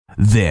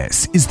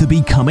This is the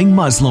Becoming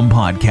Muslim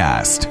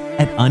podcast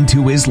at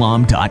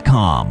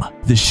untoislam.com,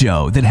 the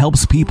show that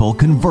helps people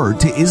convert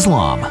to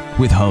Islam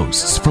with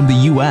hosts from the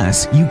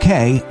US,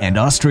 UK, and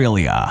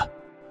Australia.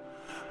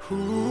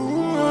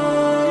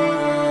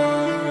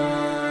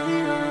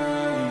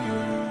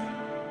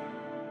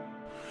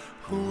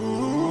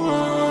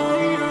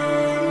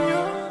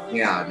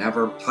 Yeah,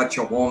 never touch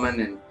a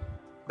woman and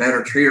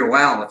better treat her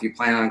well if you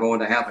plan on going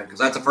to heaven. Because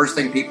that's the first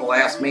thing people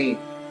ask me.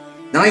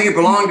 Now you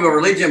belong to a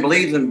religion that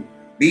believes in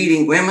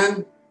beating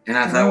women. And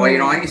I thought,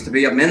 well, I used to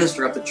be a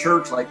minister at the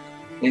church.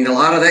 And a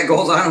lot of that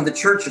goes on in the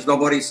churches.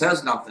 Nobody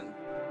says nothing.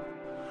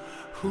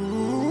 To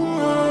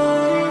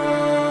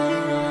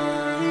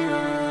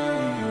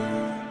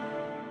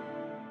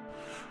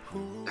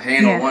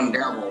handle one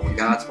devil when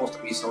God's supposed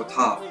to be so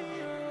tough.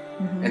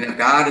 Mm-hmm. And if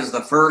God is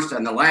the first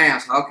and the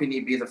last, how can he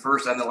be the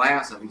first and the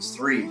last if he's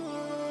three?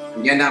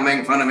 Again, not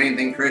making fun of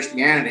anything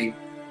Christianity,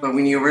 but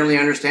when you really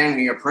understand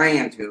who you're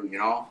praying to,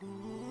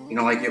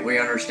 like if we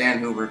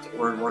understand who we're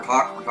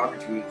talking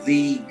to,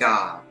 the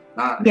God,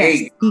 not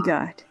the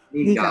God.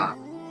 The God.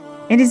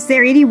 And is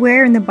there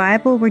anywhere in the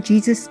Bible where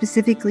Jesus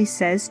specifically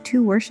says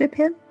to worship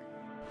him?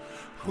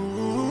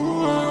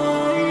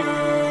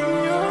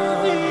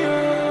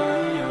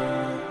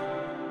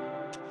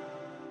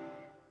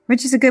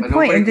 Which is a good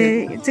point.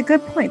 It's a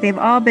good point. They've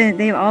all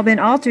been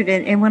altered.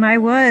 And when I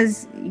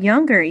was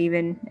younger,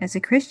 even as a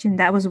Christian,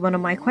 that was one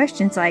of my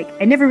questions. I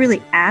never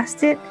really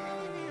asked it,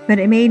 but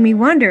it made me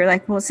wonder.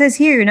 It says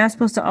here you're not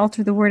supposed to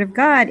alter the word of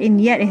God,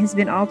 and yet it has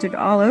been altered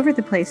all over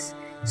the place.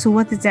 So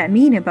what does that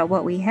mean about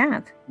what we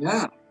have?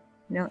 Yeah.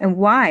 And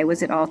why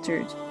was it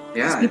altered?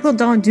 Yeah. Because people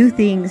don't do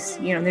things.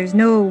 There's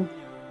no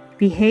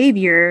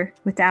behavior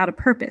without a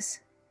purpose.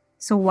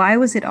 So why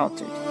was it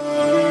altered?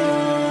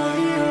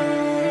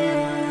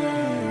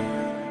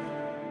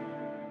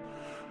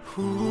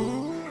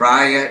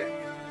 Try it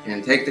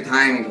and take the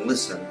time to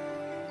listen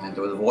and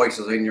to the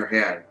voices in your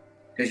head.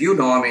 Because you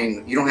don't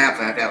have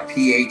to have a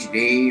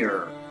PhD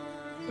or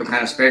some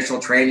kind of special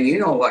training. You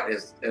know what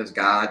is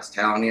God's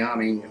telling you.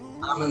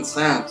 Common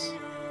sense.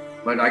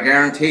 But I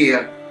guarantee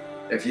you,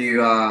 if you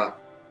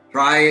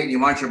try it and you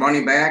want your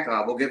money back,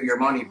 we'll give you your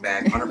money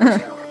back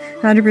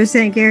 100%.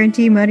 100%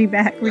 guarantee money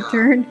back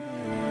return.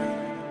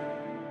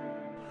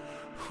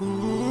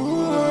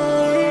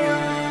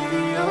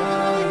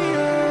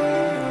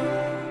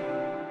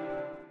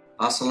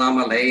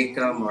 Assalamu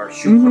alaikum or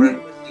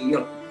shukran.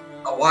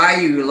 Why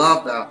you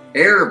love the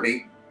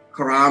Arabic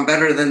Quran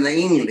better than the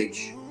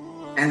English?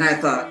 And I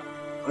thought,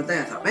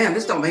 man,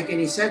 this don't make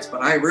any sense,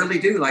 but I really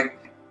do. Like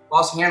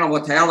Boss Hannah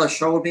Watala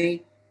showed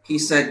me, he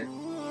said,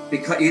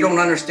 because you don't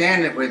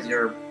understand it with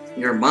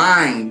your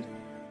mind,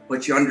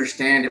 but you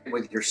understand it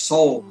with your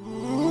soul.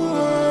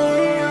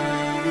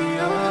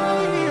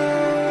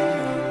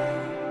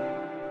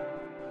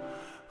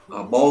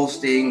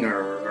 Boasting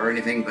or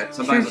anything, but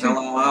sometimes I tell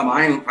Allah,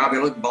 mine probably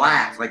look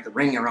black, like the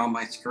ring around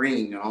my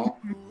screen,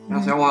 And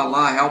I say, oh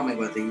Allah, help me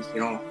with these,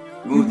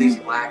 move these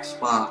black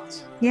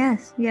spots.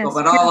 Yes.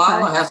 But all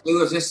Allah has to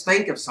do is just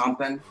think of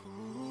something,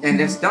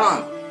 and it's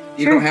done.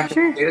 You don't have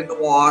to get in the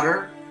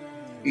water.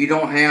 You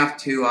don't have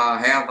to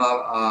have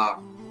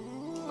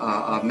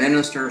a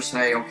minister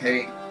say,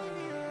 okay,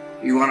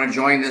 you want to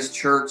join this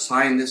church,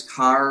 sign this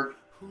card.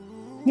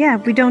 Yeah,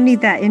 we don't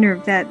need that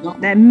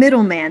that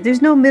middleman.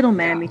 There's no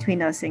middleman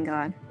between us and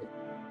God.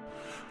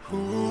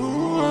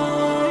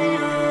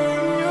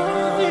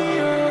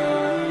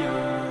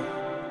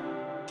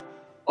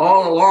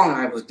 All along,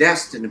 I was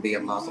destined to be a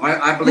Muslim.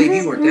 I believe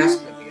you were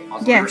destined to be a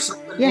Muslim. There's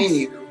something in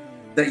you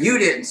that you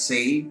didn't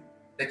see,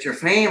 that your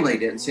family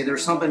didn't see.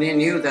 There's something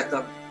in you that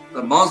the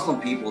Muslim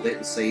people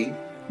didn't see.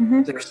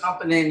 Mm-hmm. There's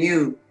something in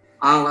you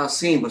Allah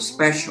seen was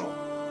special.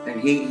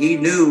 And he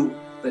knew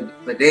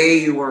the day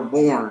you were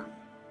born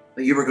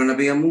that you were going to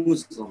be a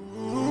Muslim.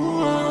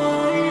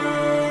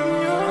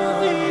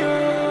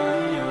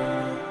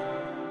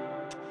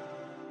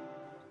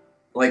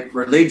 Like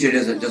religion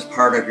isn't just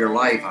part of your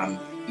life on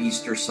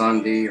Easter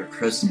Sunday or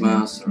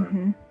Christmas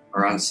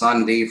or on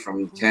Sunday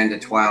from 10 to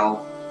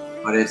 12,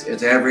 but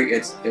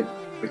it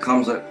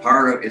becomes a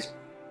part of it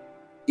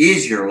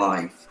is your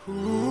life.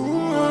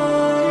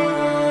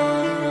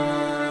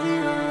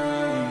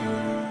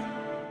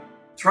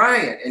 Try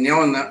it,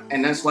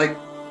 and that's like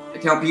I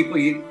tell people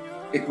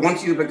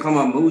once you become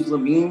a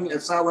Muslim,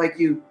 it's not like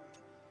you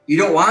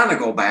don't want to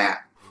go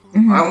back.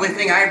 Mm-hmm. The only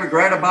thing I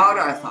regret about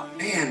it, I thought,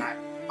 man,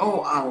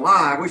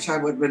 Allah, I wish I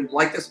would have been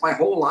like this my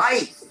whole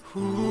life.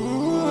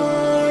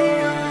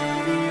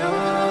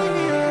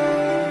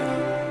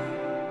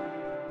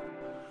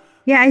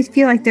 Yeah, I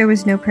feel like there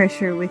was no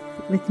pressure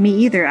with me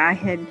either.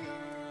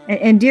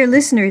 And dear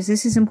listeners,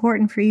 this is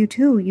important for you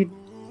too. You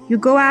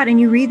go out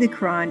and you read the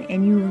Quran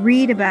and you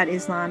read about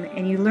Islam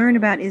and you learn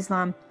about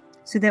Islam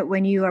so that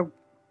when you are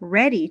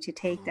ready to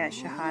take that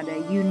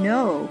Shahada, you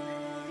know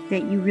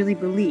that you really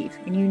believe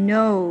and you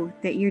know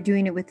that you're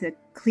doing it with a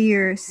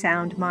clear,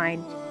 sound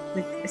mind,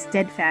 with a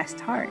steadfast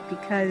heart.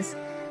 Because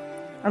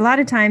a lot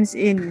of times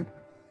in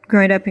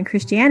growing up in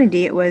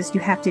Christianity, it was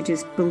you have to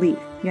just believe.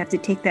 You have to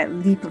take that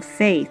leap of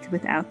faith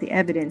without the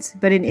evidence.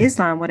 But in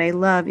Islam, what I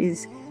love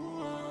is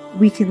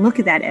we can look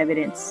at that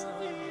evidence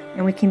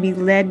and we can be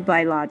led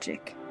by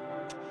logic.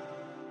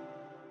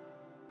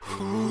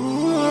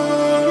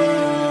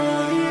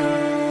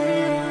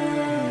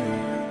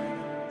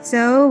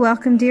 So,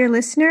 welcome, dear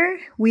listener.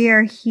 We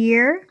are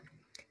here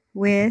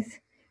with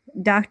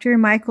Dr.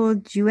 Michael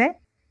Jewett.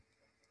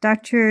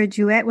 Dr.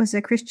 Jewett was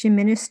a Christian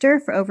minister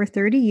for over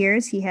 30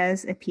 years. He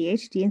has a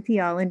PhD in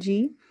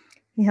theology.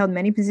 He held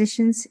many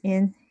positions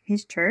in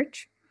his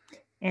church.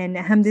 And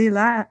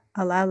alhamdulillah,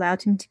 Allah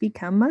allowed him to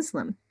become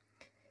Muslim.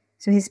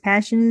 So his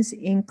passions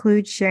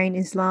include sharing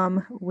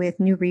Islam with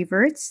new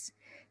reverts.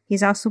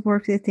 He's also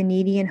worked with the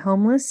needy and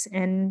homeless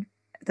and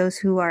those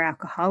who are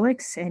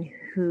alcoholics and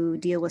who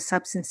deal with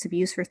substance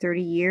abuse for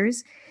 30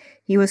 years.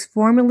 He was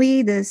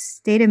formerly the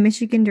state of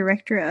Michigan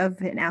director of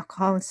an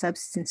alcohol and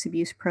substance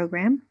abuse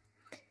program.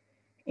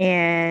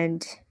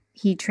 And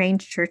he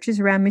trained churches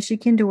around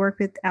Michigan to work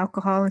with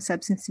alcohol and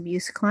substance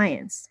abuse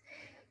clients.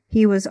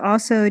 He was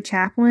also a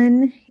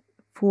chaplain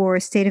for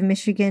state of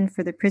Michigan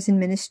for the prison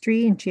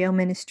ministry and jail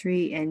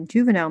ministry and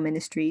juvenile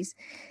ministries.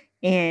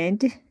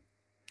 And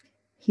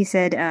he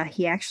said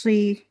he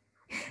actually,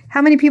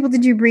 how many people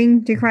did you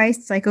bring to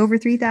Christ? Like over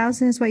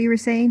 3,000 is what you were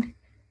saying?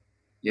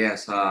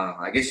 Yes,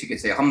 I guess you could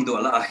say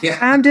alhamdulillah. Yeah.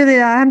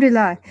 Alhamdulillah,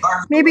 alhamdulillah.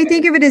 Maybe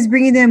think of it as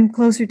bringing them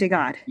closer to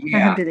God. Yeah,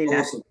 alhamdulillah.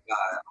 Closer to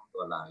God,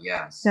 alhamdulillah,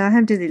 yes. So,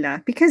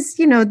 alhamdulillah. Because,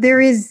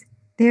 there is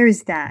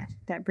that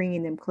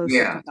bringing them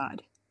closer to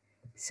God.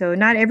 So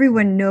not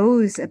everyone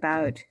knows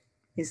about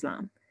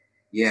Islam.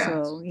 Yeah.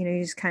 So,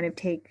 you just kind of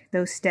take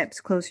those steps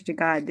closer to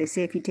God. They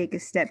say if you take a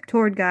step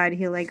toward God,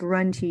 he'll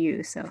run to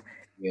you. So,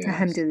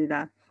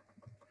 alhamdulillah.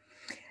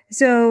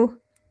 So,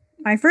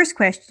 my first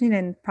question,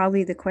 and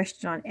probably the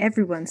question on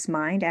everyone's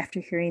mind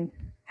after hearing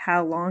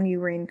how long you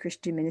were in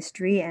Christian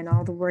ministry and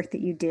all the work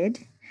that you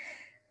did,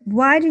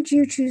 why did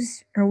you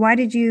choose, or why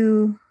did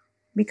you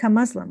become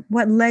Muslim?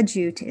 What led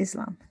you to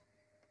Islam?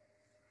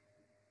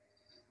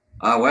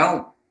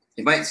 Well,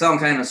 it might sound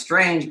kind of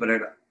strange, but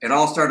it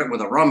all started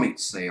with a rummage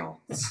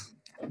sale.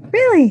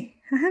 Really?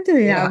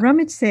 Alhamdulillah, a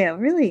rummage sale,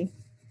 really?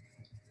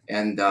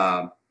 And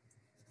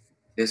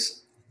this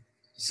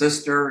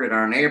sister in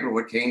our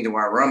neighborhood came to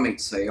our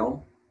rummage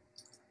sale,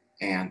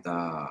 and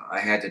I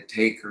had to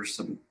take her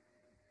some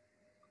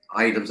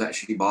items that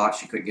she bought.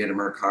 She couldn't get them in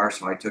her car,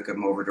 so I took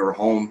them over to her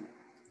home.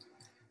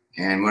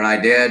 And when I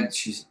did,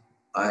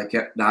 I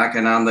kept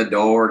knocking on the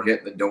door,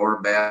 hitting the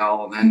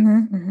doorbell, and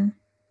then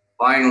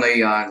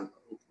finally,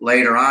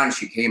 later on,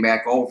 she came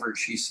back over and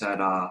she said,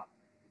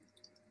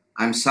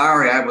 "I'm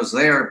sorry, I was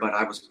there, but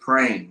I was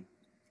praying."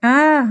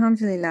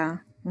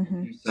 Alhamdulillah.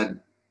 She said,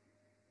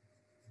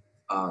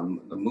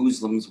 the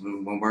Muslims,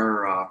 when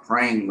we're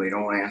praying, we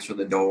don't answer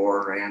the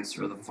door or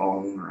answer the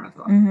phone. Or I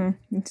thought,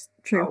 it's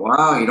true.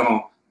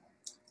 Wow,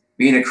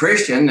 being a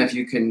Christian, if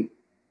you can,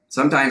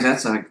 sometimes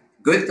that's a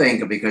good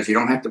thing because you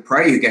don't have to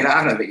pray. You get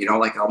out of it,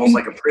 almost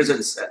like a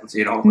prison sentence,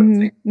 think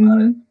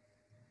about it.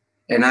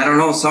 And I don't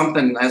know,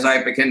 something, as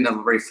I began to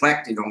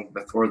reflect,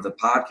 before the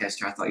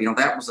podcast, I thought,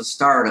 that was the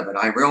start of it.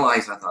 I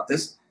realized, I thought,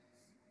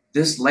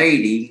 this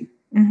lady,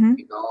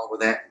 with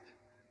that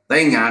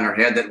thing on her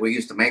head that we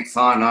used to make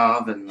fun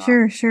of, and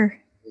sure,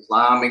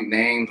 Islamic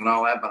names and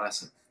all that. But I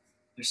said,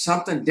 there's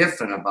something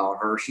different about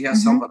her. She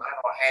has something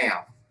I don't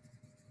have,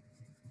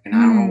 and I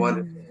don't know what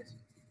it is.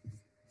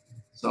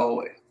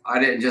 So I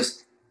didn't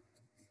just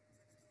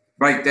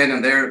right then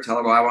and there tell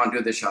her, well, I want to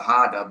do the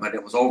Shahada, but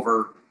it was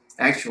over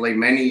actually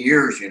many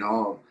years,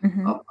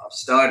 of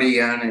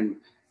studying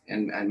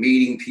and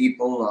meeting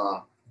people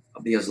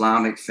of the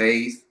Islamic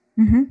faith.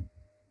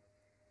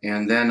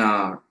 And then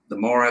the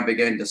more I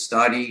began to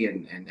study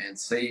and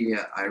see,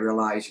 I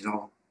realized,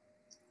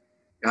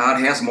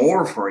 God has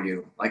more for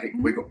you. Like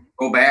we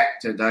go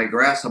back to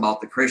digress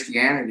about the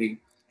Christianity.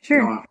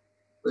 Sure.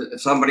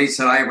 If somebody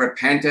said, I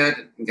repented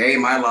and gave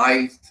my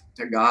life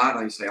to God,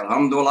 I say,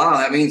 alhamdulillah,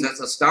 that means that's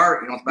a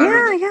start. It's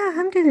better.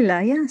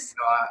 Alhamdulillah, yes.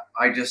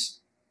 I just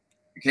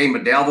became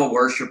a devil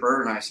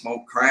worshiper and I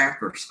smoked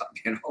crack or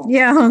something,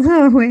 Yeah,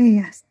 no way,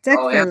 yes.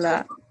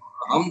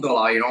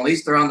 Alhamdulillah, at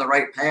least they're on the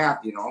right path,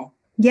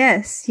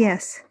 Yes.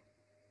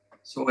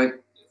 So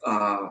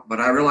but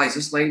I realized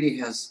this lady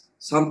has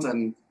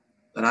something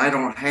that I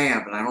don't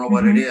have, and I don't know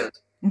what it is.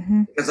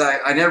 Because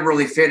I never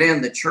really fit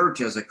in the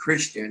church as a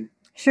Christian.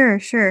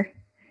 Sure.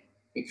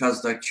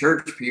 Because the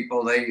church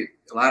people, a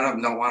lot of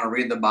them don't want to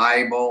read the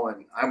Bible,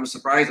 and I was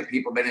surprised that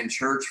people have been in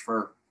church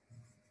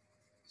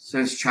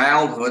since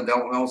childhood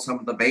don't know some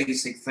of the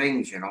basic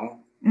things,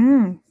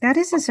 That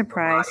is a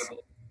surprise.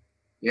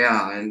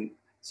 Yeah, and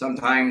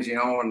sometimes, we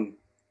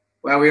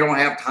don't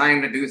have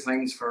time to do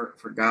things for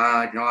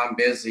God. I'm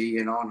busy,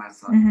 and I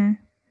thought, and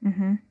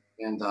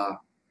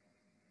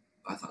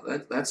I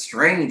thought that's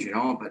strange,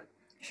 but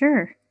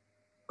sure.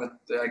 But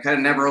I kind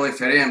of never really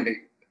fit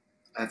in.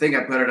 I think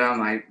I put it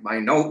on my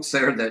notes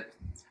there that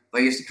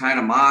they used to kind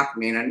of mock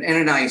me in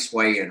a nice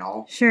way,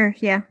 Sure,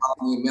 yeah.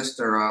 Call me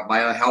Mr.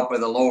 By the help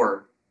of the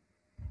Lord.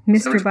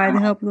 Mr. By the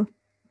help of the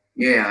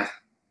Yeah.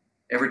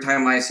 Every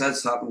time I said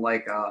something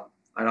like,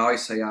 I'd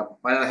always say,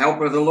 by the help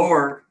of the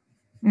Lord,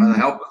 by the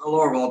help of the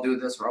Lord, I'll do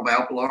this, or by the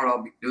help of the Lord,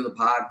 I'll do the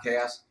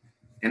podcast.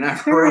 And I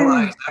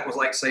realized that was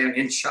like saying,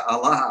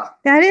 inshallah.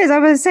 That is, I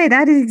was going to say,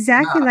 that is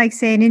exactly Yeah. like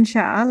saying,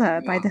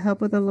 inshallah, by the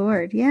help of the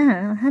Lord.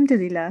 Yeah,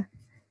 alhamdulillah.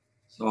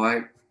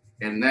 So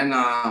and then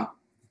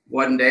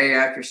one day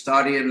after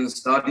studying,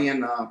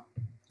 I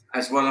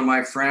asked one of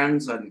my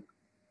friends, and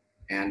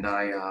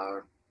I,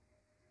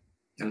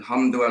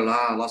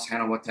 alhamdulillah, Allah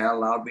subhanahu wa ta'ala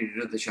allowed me to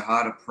do the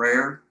Shahada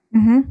prayer.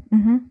 And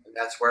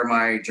that's where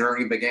my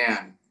journey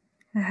began.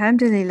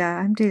 Alhamdulillah,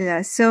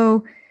 alhamdulillah.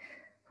 So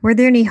were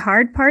there any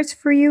hard parts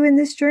for you in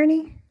this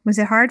journey? Was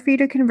it hard for you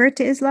to convert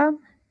to Islam?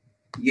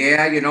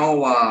 Yeah,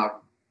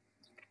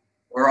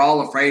 we're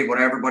all afraid what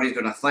everybody's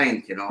going to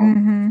think,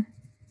 And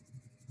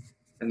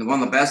one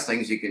of the best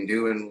things you can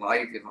do in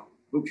life,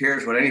 who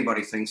cares what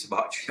anybody thinks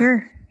about you?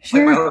 Sure.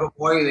 Like my little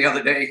boy the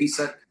other day,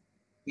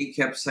 he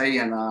kept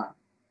saying,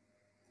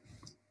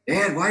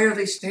 Dad, why are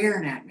they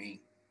staring at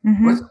me?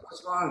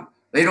 What's wrong?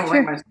 They don't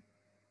like my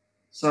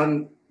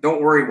son.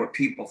 Don't worry what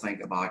people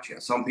think about you.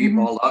 Some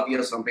people love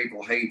you, some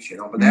people hate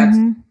you. But that's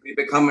you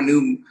become a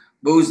new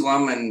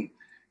Muslim, and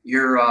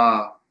you're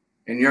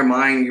in your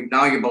mind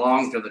now you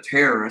belong to the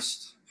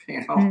terrorists.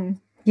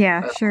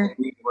 Yeah, that's sure. what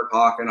we were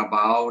talking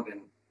about,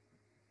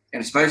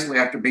 and especially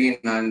after being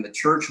in the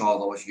church all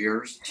those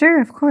years. Sure,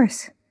 of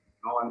course.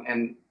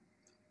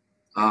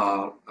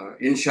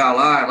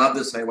 Inshallah, I love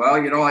to say, well,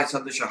 I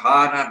said the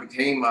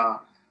Shahada,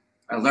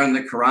 I learned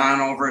the Quran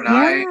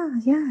overnight.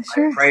 Yeah,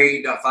 sure. I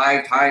prayed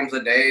 5 times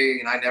a day,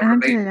 and I never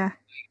made it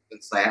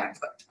since that,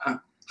 but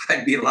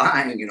I'd be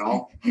lying,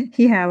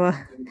 Yeah, well.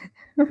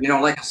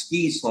 Like a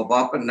ski slope,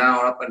 up and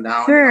down, up and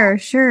down.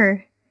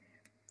 Sure.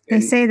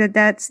 They say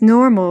that's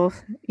normal,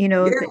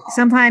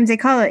 Sometimes they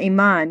call it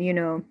iman,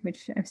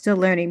 which I'm still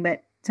learning,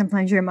 but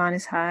sometimes your iman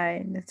is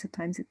high and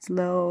sometimes it's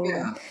low.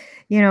 Yeah.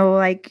 And,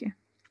 like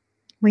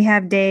we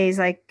have days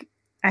like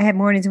I have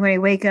mornings when I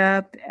wake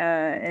up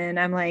and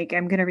I'm like,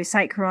 I'm going to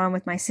recite Quran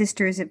with my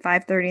sisters at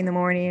 5:30 in the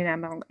morning, and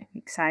I'm all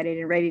excited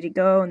and ready to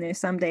go. And there's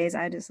some days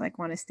I just like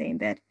want to stay in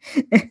bed.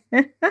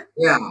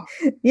 Yeah.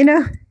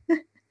 Yeah.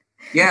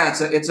 It's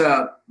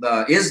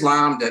the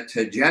Islam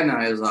to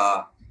Gina is,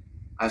 I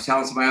was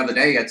telling somebody the other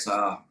day, it's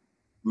a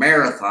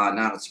marathon,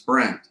 not a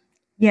sprint.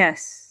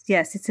 Yes.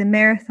 It's a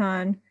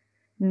marathon,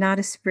 not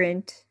a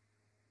sprint.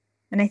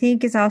 And I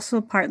think it's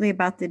also partly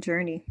about the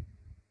journey.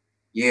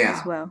 Yeah.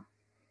 As well.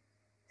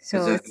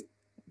 So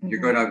you're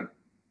gonna,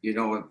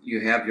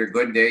 you have your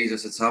good days.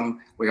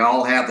 We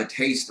all have the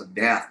taste of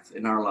death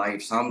in our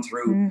life. Some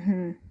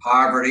through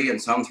poverty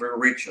and some through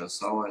riches.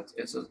 So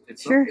it's a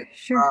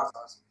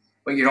process.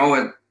 But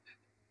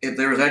if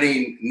there's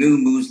any new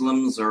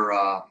Muslims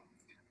or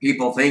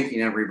people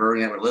thinking of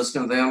reverting that would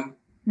listen to them,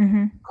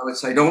 I would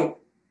say don't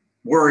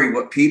worry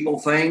what people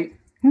think.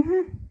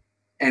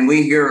 And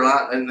we hear a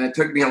lot, and it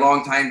took me a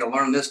long time to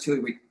learn this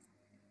too.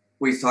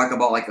 We talk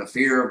about like the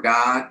fear of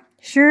God.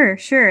 Sure.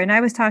 And I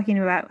was talking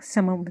about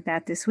someone with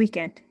that this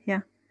weekend.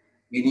 Yeah.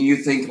 And you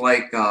think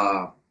like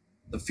the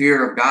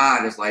fear of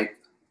God is like,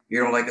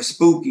 like a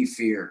spooky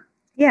fear.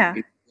 Yeah.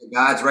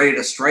 God's ready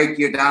to strike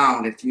you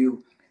down if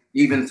you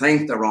even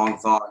think the wrong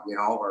thought,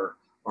 or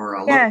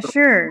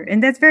sure.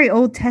 And that's very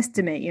Old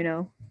Testament,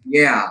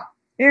 Yeah.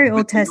 Very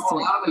Old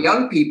Testament. A lot of the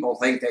young people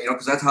think that,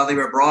 because that's how they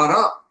were brought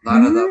up. A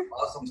lot of the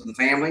Muslims in the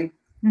family.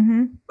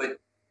 But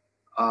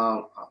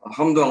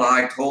alhamdulillah,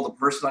 I told the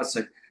person, I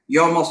said, you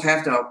almost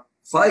have to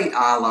fight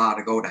Allah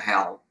to go to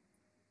hell.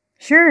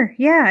 Sure.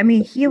 Yeah. I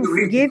mean, he'll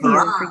forgive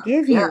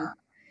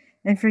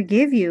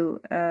you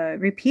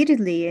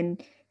repeatedly.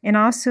 And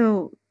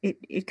also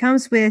it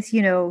comes with,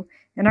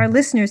 and our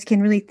listeners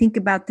can really think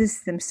about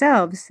this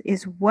themselves,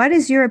 is what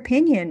is your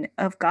opinion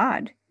of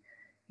God?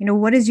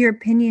 What is your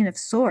opinion of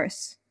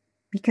source?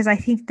 Because I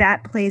think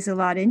that plays a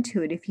lot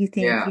into it. If you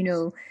think,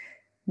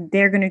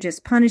 they're going to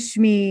just punish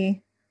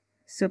me,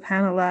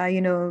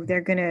 subhanAllah,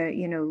 they're going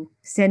to,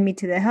 send me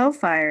to the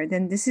hellfire,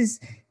 then this is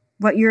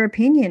what your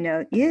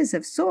opinion is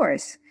of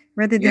source,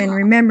 rather than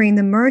remembering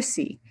the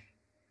mercy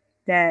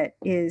that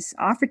is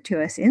offered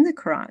to us in the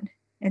Quran.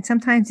 And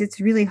sometimes it's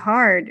really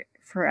hard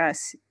for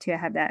us to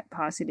have that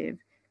positive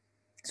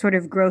sort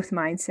of growth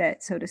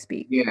mindset, so to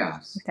speak.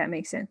 Yes. If that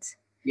makes sense.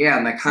 Yeah,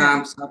 and the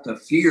concept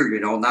of fear,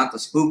 not the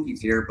spooky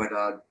fear, but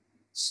a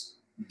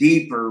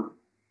deeper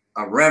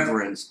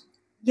reverence.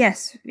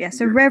 Yes,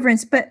 a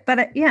reverence, but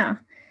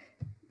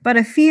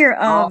a fear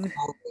of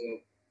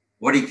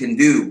what he can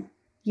do.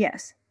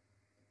 Yes.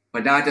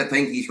 But not to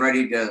think he's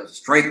ready to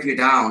strike you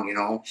down,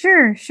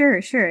 Sure.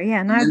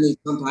 Yeah. And then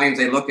sometimes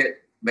they look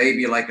at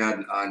maybe like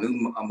a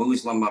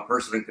Muslim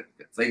person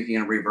thinking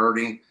of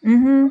reverting.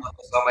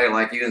 Somebody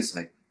like you and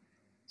say,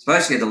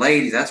 especially the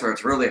ladies, that's where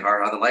it's really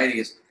hard. The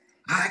ladies,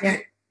 I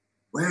can't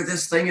wear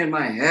this thing in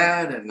my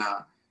head, and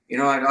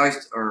I'd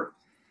always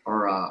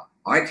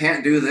I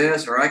can't do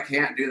this or I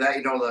can't do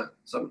that.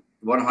 Some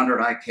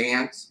 100 I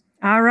can't.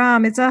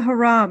 Haram, it's a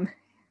haram.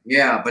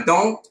 Yeah, but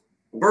don't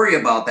worry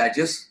about that.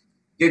 Just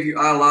give you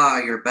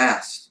Allah your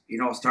best.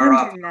 start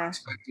off and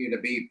expect you to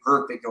be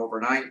perfect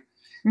overnight.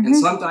 Mm-hmm. And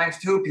sometimes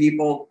too,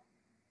 people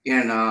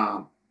in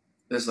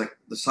there's like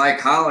the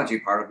psychology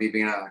part of me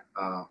being a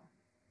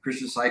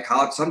Christian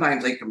psychologist.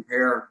 Sometimes they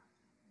compare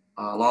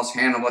Los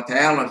Hannah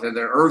to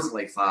their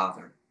earthly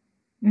father.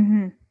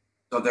 Mm-hmm.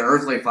 So their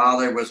earthly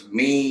father was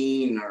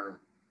mean or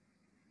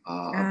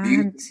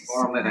abusive.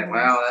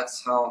 Wow,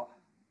 that's how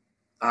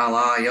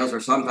Allah is. Or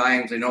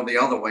sometimes the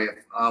other way.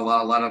 If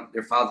Allah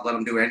their father let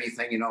them do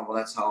anything, well,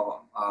 that's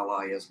how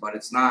Allah is. But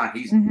it's not.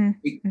 He's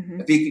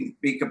if he can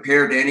be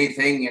compared to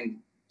anything in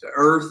the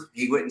earth,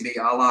 he wouldn't be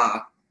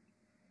Allah.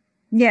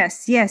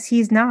 Yes,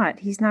 he's not.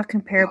 He's not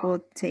comparable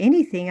to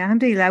anything,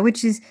 alhamdulillah,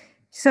 which is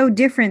so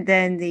different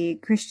than the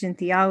Christian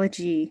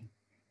theology.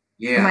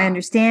 Yeah. From my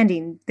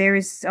understanding, there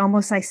is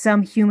almost like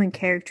some human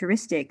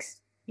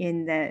characteristics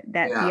in that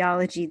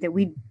theology that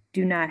we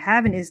do not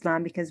have in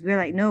Islam, because we're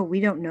like, no, we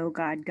don't know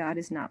God. God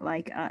is not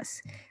like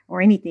us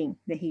or anything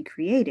that he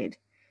created.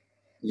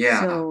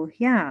 Yeah. So,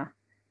 yeah.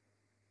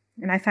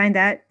 And I find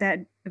that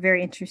a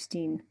very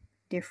interesting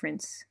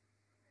difference.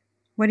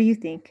 What do you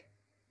think?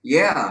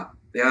 Yeah.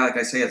 Yeah, like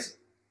I say, it's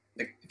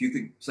like if you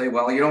could say,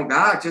 well,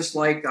 God, just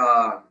like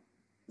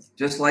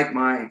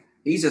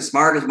he's as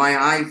smart as my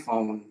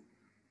iPhone.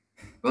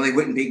 Well, he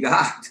wouldn't be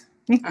God.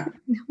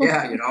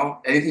 Yeah,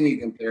 anything you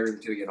compare him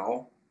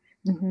to,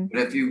 Mm-hmm.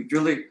 But if you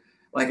really,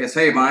 like I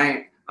say,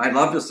 I'd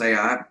love to say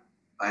I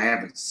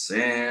haven't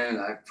sinned,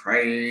 I've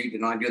prayed,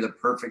 I do the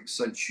perfect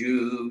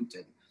sujood,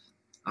 and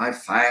I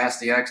fast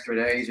the extra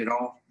days,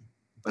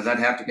 but I'd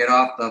have to get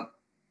off the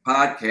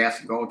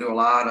podcast and go do a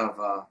lot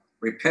of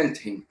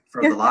repenting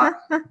for the lot.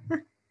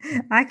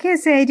 I can't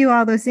say I do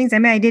all those things. I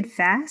mean, I did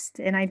fast,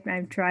 and I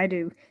try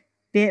to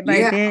bit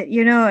by bit,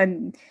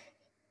 and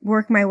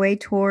work my way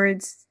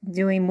towards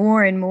doing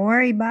more and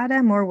more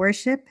ibadah, more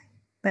worship.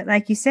 But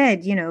like you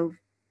said, you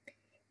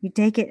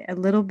take it a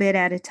little bit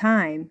at a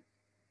time.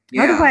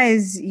 Yeah.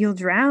 Otherwise, you'll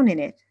drown in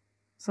it.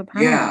 So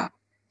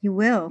you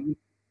will.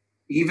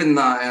 Even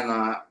like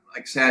I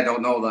said, I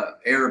don't know the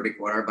Arabic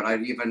word, but Allah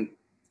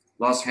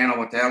subhanahu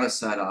wa ta'ala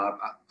said, I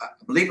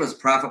believe it was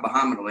Prophet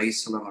Muhammad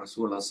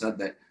Rasulullah said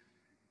that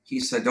he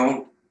said,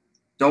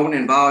 don't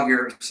involve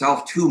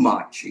yourself too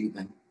much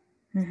even.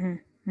 Mm-hmm.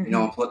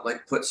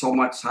 Put so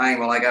much time.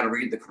 Well, I got to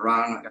read the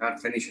Quran. I got to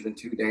finish it in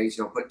 2 days.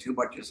 Put too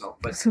much yourself.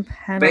 But the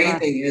main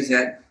thing is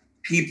that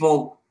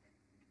people,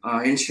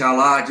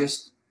 inshallah,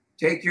 just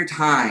take your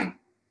time.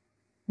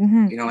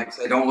 Mm-hmm. Like I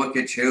say, don't look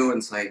at you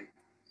and say,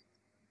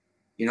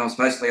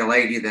 especially a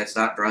lady that's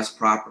not dressed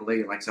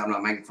properly. Like I said, I'm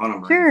not making fun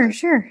of her.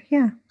 Sure,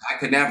 yeah. I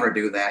could never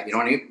do that.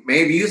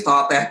 Maybe you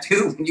thought that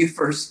too when you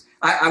first.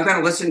 I'm going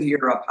to listen to your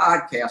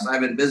podcast.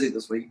 I've been busy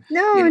this week.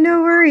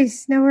 No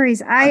worries.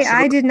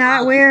 I did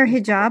not wear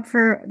hijab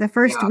for the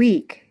first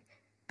week,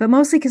 but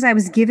mostly because I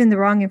was given the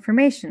wrong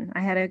information. I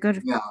had a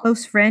good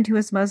close friend who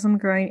was Muslim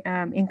growing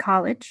in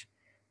college.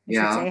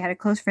 I had a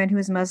close friend who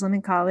was Muslim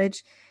in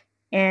college,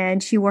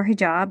 and she wore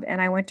hijab,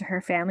 and I went to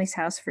her family's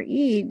house for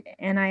Eid,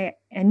 and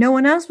no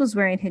one else was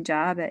wearing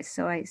hijab.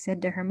 So I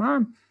said to her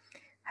mom,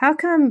 "How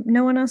come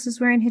no one else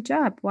is wearing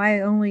hijab?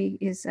 Why only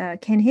is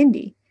Ken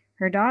Hindi,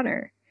 her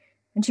daughter?"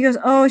 And she goes,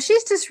 "Oh,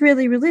 she's just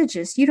really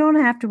religious. You don't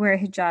have to wear a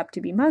hijab to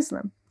be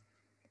Muslim."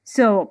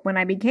 So when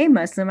I became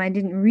Muslim, I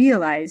didn't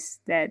realize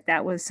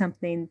that was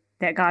something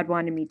that God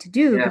wanted me to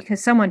do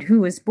because someone who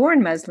was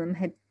born Muslim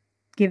had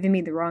given me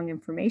the wrong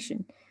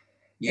information.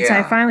 Yeah. And so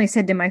I finally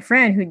said to my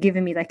friend who'd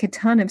given me like a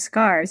ton of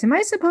scarves, "Am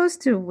I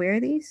supposed to wear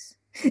these?"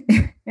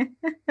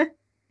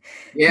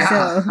 Yeah.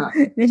 So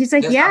then she's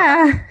like,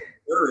 "Yeah."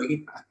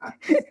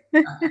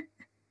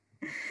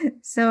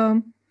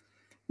 So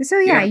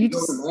you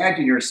just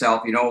imagine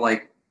yourself,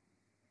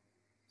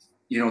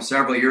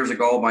 several years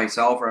ago,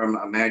 myself, or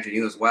I imagine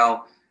you as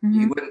well,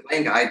 you wouldn't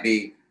think I'd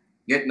be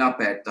getting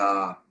up at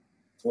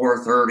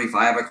 4:30,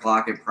 5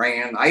 o'clock and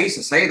praying. I used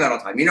to say that all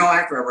the time,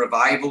 after a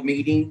revival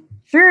meeting.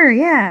 Sure,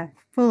 yeah,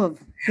 full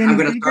of. I'm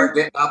going to start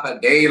getting up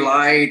at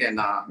daylight,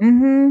 and I'm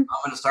going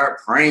to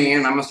start praying.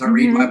 I'm going to start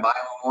reading my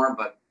Bible more.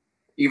 But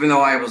even though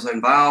I was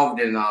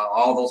involved in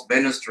all those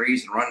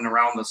ministries and running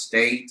around the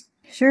state.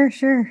 Sure.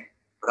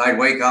 But I'd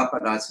wake up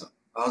and I'd say,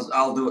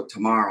 I'll do it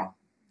tomorrow.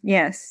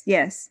 Yes.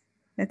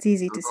 That's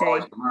easy to say.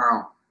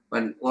 Tomorrow.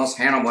 But Allah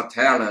subhanahu wa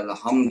ta'ala,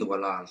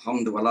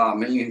 alhamdulillah, a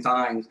million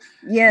times.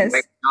 Yes. You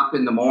wake up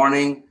in the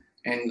morning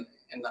and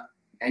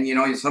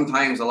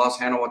sometimes Allah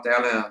subhanahu wa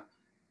ta'ala,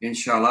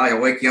 inshallah,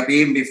 he'll wake you up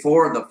even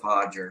before the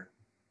Fajr.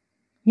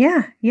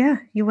 Yeah.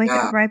 You wake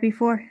up right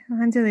before.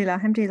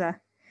 Alhamdulillah.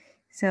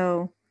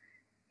 So,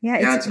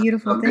 it's a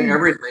beautiful thing.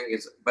 Everything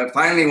is. But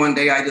finally, one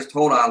day I just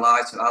told Allah,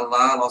 I said,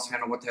 Allah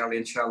subhanahu wa ta'ala,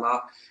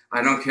 inshallah,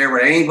 I don't care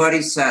what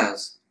anybody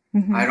says.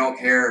 Mm-hmm. I don't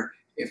care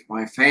if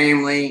my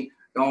family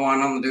don't want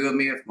nothing to do with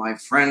me, if my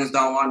friends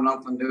don't want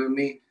nothing to do with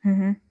me.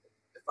 Mm-hmm.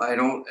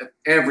 If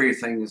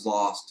everything is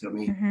lost to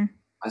me. Mm-hmm.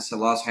 I said,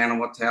 Allah subhanahu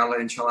wa ta'ala,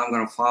 inshallah, I'm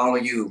going to follow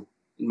you.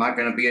 I'm not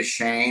going to be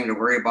ashamed or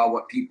worry about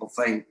what people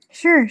think.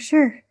 Sure.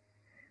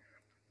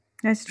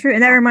 That's true.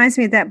 And that reminds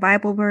me of that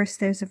Bible verse.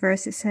 There's a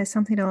verse that says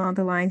something along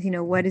the lines,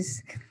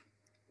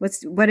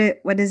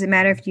 what does it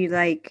matter if you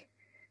like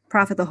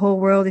profit the whole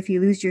world if you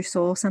lose your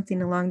soul?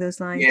 Something along those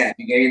lines. Yeah, if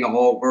you gain the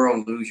whole world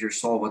and lose your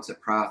soul, what's it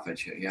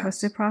profit you? Yes.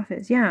 What's the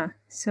profit? Yeah.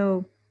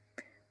 So,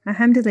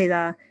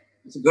 alhamdulillah.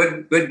 It's a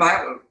good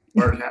Bible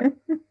word.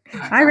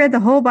 I read the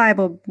whole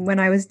Bible when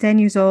I was 10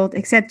 years old,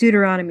 except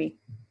Deuteronomy.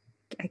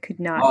 I could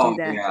not do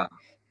that. Yeah.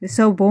 It's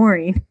so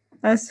boring.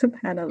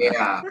 Subhanallah.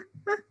 Yeah.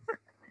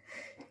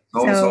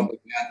 So we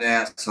got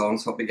that.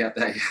 So we got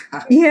that.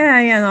 Yeah,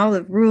 and all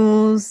the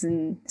rules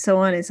and so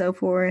on and so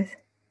forth.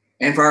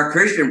 And for our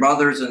Christian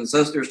brothers and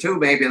sisters too,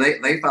 maybe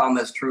they found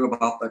this true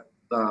about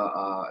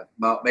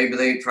about maybe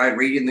they tried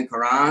reading the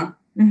Quran.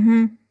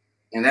 Mm-hmm.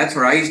 And that's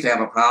where I used to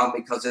have a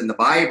problem, because in the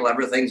Bible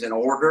everything's in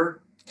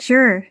order.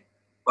 Sure.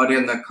 But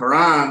in the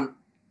Quran,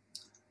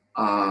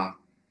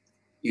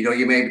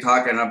 you may be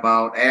talking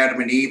about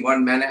Adam and Eve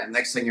one minute, and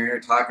next thing you're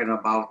talking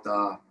about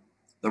the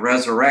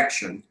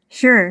resurrection.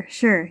 Sure.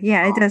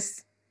 Yeah, it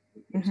does.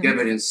 It's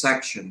given in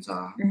sections.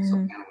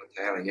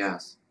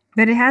 Yes.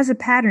 But it has a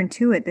pattern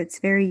to it that's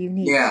very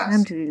unique. Yes.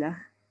 Alhamdulillah.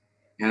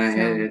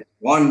 And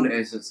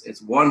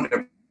it's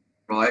wonderful.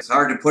 It's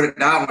hard to put it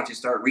down once you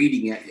start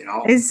reading it,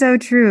 It's so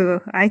true.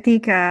 I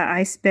think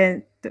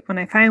when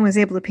I finally was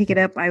able to pick it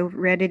up, I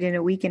read it in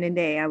a week and a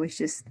day. I was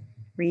just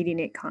reading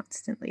it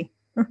constantly.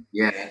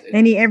 Yeah.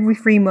 Every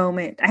free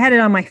moment. I had it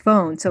on my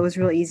phone, so it was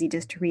really easy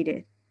just to read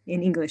it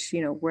in English,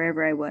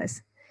 wherever I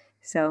was.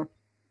 So.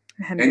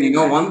 And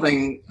one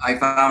thing I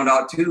found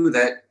out too,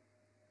 that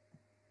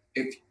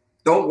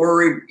don't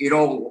worry,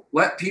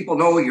 let people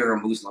know you're a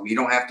Muslim. You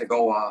don't have to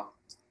go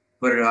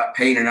put it up,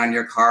 paint it on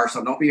your car.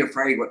 So don't be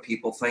afraid what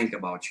people think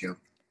about you.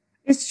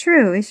 It's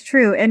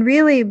true. And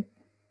really,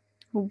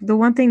 the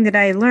one thing that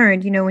I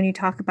learned, when you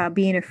talk about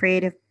being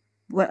afraid of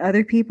what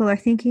other people are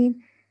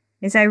thinking,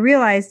 is I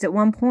realized at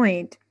one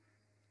point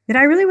that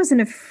I really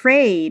wasn't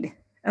afraid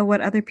of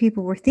what other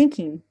people were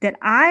thinking, that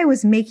I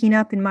was making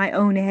up in my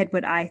own head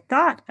what I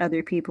thought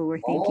other people were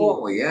thinking.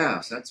 Oh,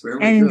 yes, that's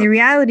really And good. The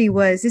reality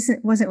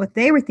wasn't what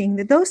they were thinking,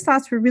 that those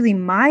thoughts were really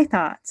my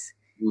thoughts.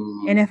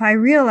 Mm-hmm. And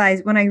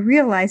when I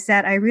realized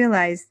that,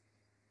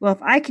 well,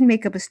 if I can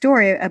make up a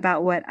story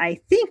about what I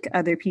think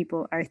other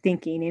people are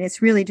thinking, and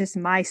it's really just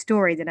my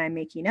story that I'm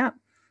making up,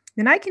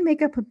 then I can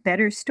make up a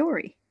better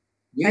story.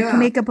 Yeah. I can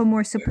make up a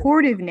more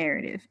supportive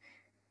narrative.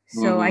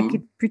 So I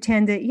could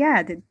pretend that,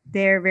 that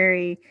they're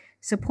very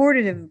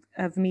supportive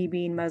of me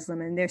being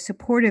Muslim, and they're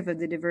supportive of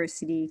the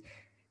diversity,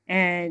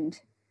 and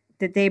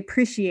that they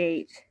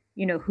appreciate,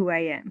 who I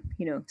am,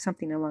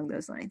 something along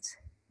those lines.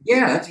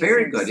 Yeah, that's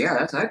very good. Yeah,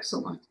 that's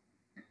excellent.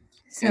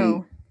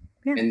 So,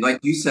 and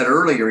like you said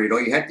earlier,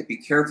 you have to be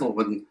careful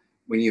when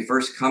you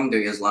first come to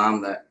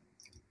Islam that,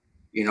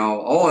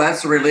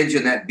 that's a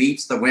religion that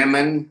beats the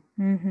women.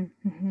 Mm-hmm,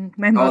 mm-hmm.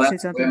 My mom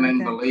said something women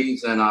like that.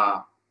 Believes in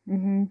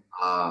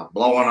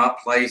blowing up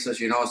places,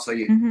 so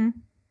you, and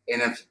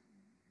if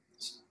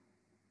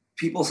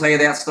people say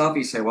that stuff,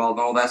 you say, well,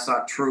 no, that's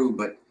not true,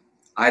 but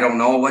I don't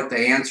know what the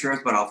answer is,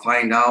 but I'll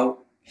find out.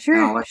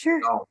 Sure. You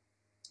know.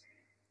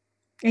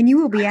 And you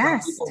will be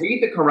asked. People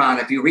read the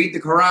Quran. If you read the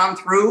Quran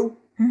through,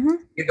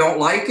 you don't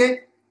like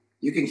it,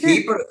 you can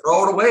keep it or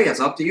throw it away. It's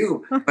up to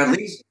you. But at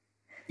least,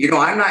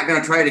 I'm not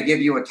going to try to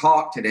give you a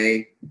talk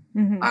today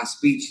on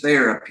speech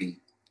therapy.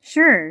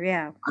 Sure,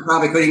 yeah. I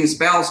probably couldn't even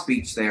spell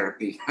speech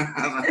therapy.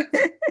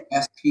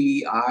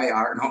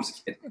 S-P-I-R. No, I'm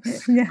just kidding.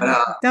 Yeah,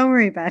 but, don't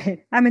worry about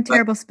it. I'm a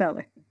terrible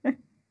speller.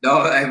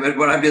 No, but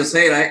what I'm just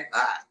saying,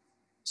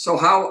 so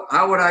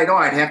how would I know?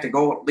 I'd have to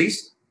go at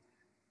least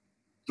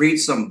read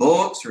some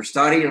books or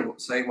study and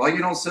say,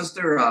 well,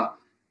 sister,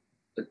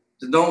 to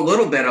know a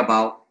little bit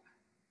about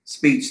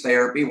speech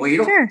therapy. Well,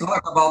 you don't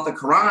talk about the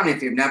Quran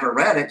if you've never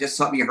read it, just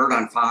something you heard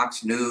on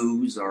Fox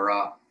News or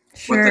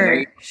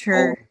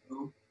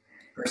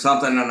or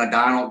something on a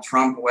Donald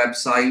Trump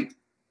website.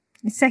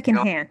 It's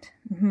secondhand.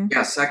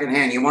 Yeah,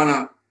 secondhand. You want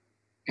to,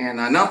 and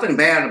nothing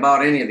bad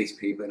about any of these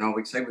people.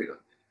 We say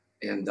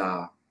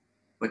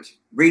but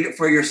read it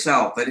for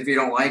yourself. But if you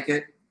don't like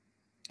it,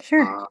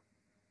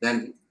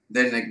 then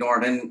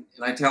ignore it. And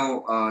I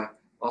tell,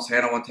 also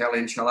I want to tell,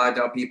 inshallah, I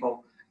tell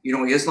people,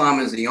 Islam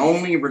is the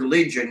only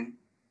religion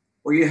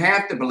where you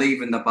have to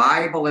believe in the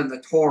Bible and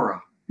the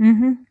Torah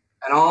and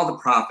all the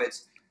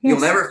prophets. Yes. You'll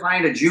never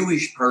find a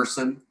Jewish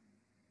person.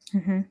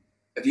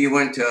 If you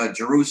went to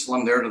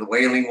Jerusalem, there to the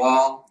Wailing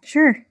Wall,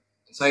 and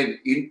say,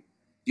 do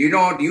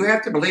you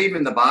have to believe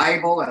in the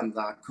Bible and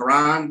the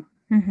Quran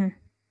to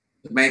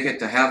make it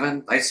to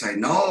heaven? They say,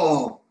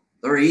 no,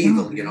 they're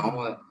evil. You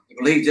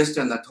believe just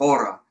in the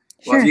Torah.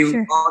 Well, if you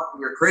talk to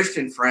your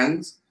Christian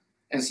friends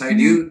and say,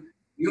 do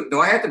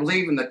I have to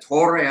believe in the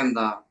Torah and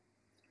the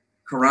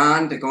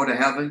Quran to go to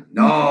heaven?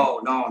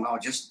 No,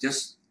 just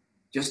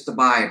the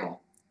Bible.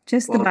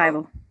 Just the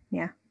Bible.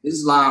 Yeah.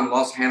 Islam,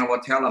 Allah subhanahu wa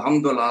ta'ala,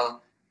 alhamdulillah,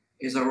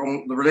 is the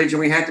religion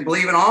we have to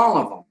believe in all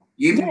of them.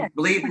 You even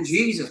believe in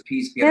Jesus,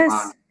 peace be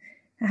upon him.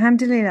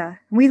 Alhamdulillah.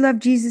 We love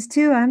Jesus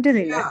too,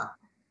 alhamdulillah.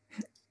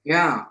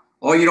 Yeah.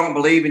 Oh, you don't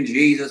believe in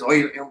Jesus.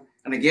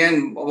 And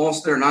again, most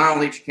of their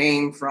knowledge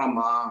came from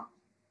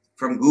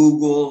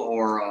Google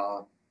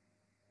or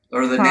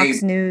or the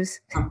Fox News.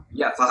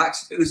 Yeah,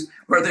 Fox News,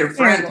 where their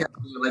friend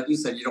tells you, like you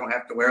said, you don't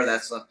have to wear.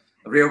 That's a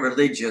real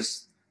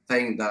religious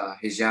thing, the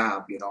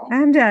hijab, you know.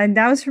 I'm done.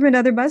 That was from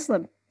another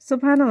Muslim,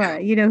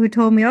 subhanAllah, who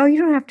told me, oh, you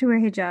don't have to wear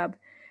hijab.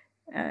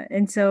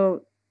 And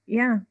so,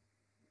 yeah.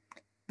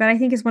 But I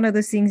think it's one of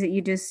those things that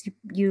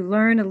you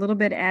learn a little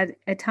bit at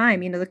a time.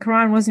 The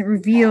Quran wasn't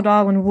revealed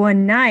all in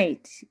one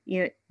night.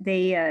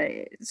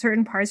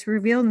 Certain parts were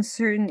revealed and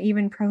certain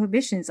even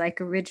prohibitions,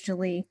 like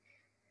originally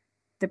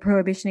the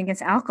prohibition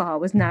against alcohol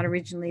was not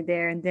originally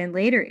there. And then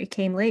later, it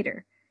came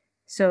later.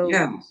 So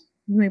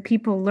when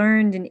people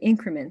learned in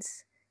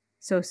increments,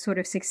 so sort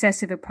of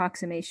successive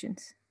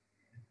approximations.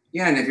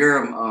 Yeah, and if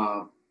you're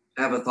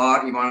have a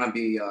thought you want to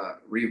be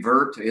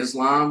revert to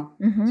Islam,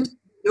 just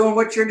doing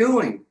what you're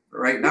doing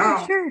right now.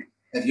 Yeah, sure.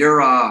 If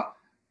you're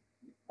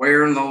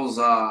wearing those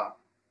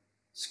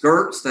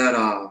skirts that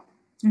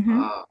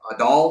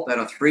adult that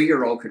a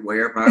 3-year-old could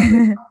wear,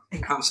 probably,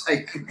 I'm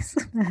saying,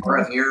 or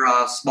if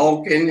you're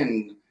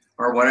smoking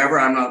or whatever,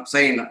 I'm not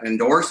saying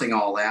endorsing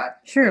all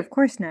that. Sure, of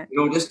course not.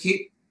 Just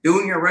keep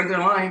doing your regular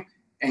life,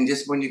 and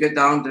just when you get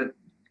down to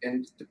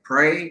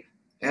pray,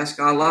 ask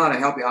Allah to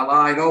help you. Allah,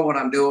 I know what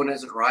I'm doing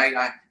isn't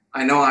right.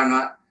 I know I'm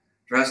not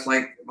dressed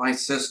like my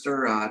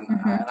sister, and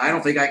I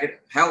don't think I could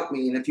help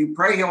me. And if you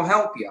pray, He'll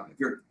help you. If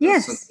you're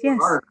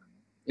heart,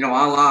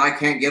 Allah, I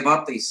can't give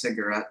up these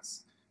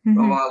cigarettes.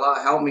 Oh,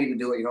 Allah, help me to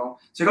do it.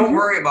 So don't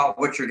worry about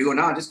what you're doing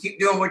now. Just keep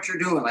doing what you're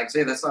doing. Like I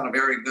say, that's not a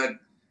very good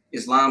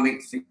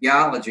Islamic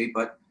theology,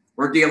 but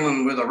we're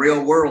dealing with a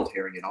real world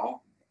here.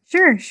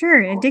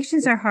 Sure.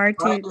 Addictions are hard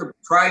to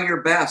try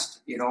your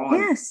best.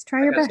 Yes,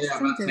 try your best.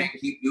 I'm not saying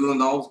keep doing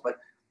those, but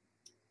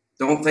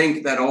don't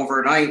think that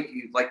overnight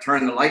you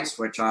turn the light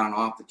switch on and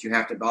off, that you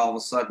have to all of a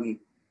sudden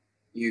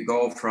you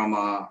go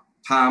from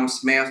Tom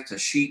Smith to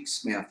Sheik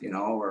Smith,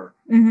 or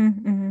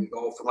you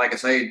go from, like I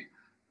say,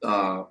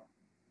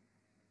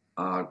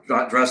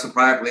 dress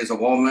appropriately as a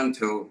woman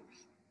to,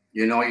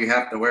 you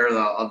have to wear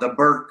the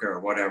burqa or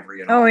whatever,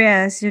 Oh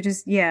yes, you're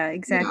just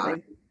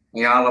exactly.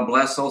 May Allah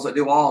bless those that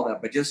do all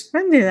that, but just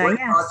worry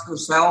about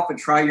yourself and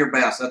try your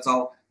best. That's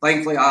all.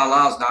 Thankfully,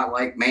 Allah is not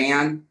like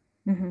man,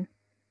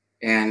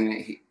 and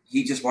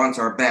He just wants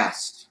our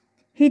best.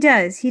 He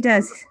does.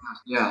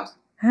 Yeah.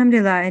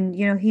 Alhamdulillah. And,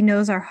 He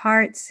knows our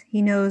hearts.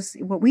 He knows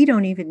what we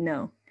don't even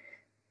know.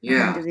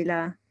 Yeah.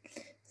 Alhamdulillah.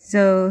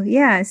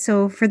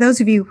 So for those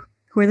of you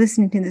who are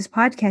listening to this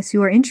podcast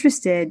who are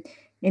interested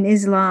in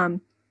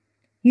Islam,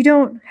 you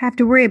don't have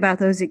to worry about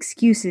those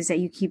excuses that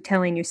you keep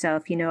telling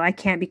yourself. I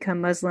can't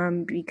become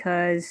Muslim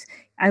because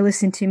I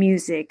listen to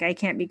music. I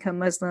can't become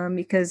Muslim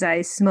because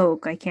I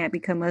smoke. I can't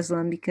become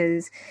Muslim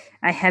because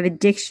I have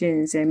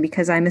addictions and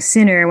because I'm a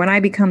sinner. When I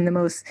become the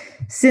most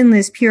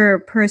sinless, pure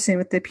person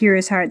with the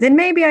purest heart, then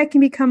maybe I can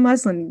become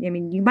Muslim. I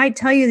mean, you might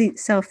tell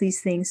yourself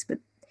these things, but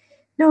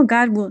no,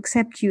 God will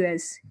accept you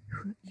as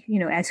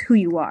who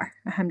you are.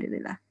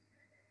 Alhamdulillah.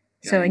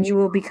 So, and you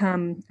will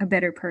become a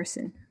better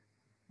person.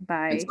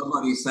 And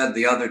somebody said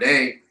the other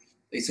day,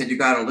 they said you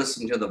got to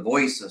listen to the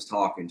voices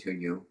talking to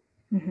you.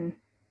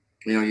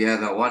 You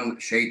have that one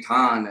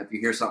shaitan. If you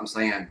hear something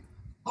saying,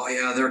 "Oh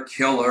yeah, they're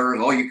killers.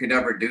 Oh, you could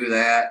never do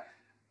that."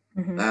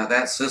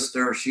 That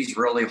sister, she's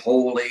really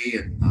holy,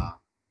 and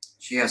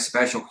she has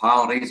special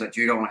qualities that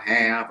you don't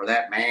have. Or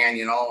that man,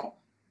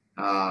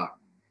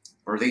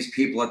 or these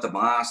people at the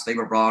mosque, they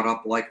were brought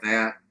up like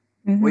that.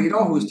 Well, you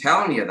know who's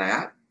telling you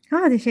that?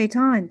 Oh, the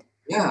shaitan.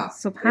 Yeah.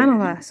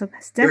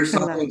 Subhanallah. There's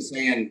something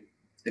saying,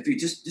 if you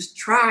just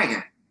try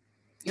it.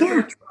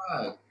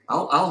 Try.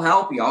 I'll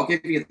help you. I'll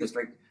give you the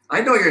strength.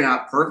 I know you're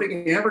not perfect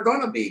and you're never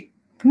going to be.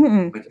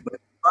 But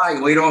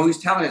try. Well, who's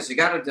telling us? You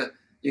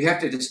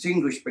have to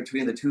distinguish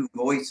between the two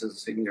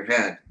voices in your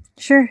head.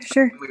 Sure.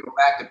 We go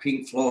back to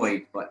Pink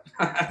Floyd, but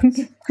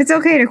it's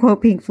okay to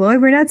quote Pink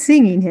Floyd. We're not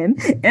singing him.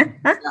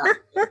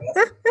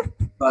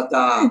 But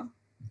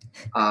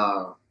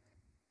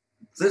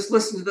just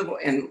listen to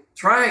and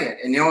try it,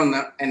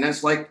 and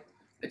that's like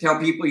I tell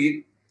people,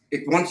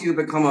 if once you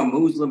become a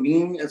Muslim,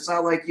 it's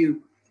not like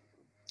you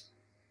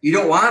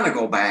don't want to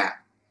go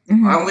back.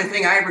 The only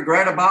thing I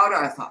regret about it,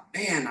 I thought,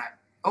 man,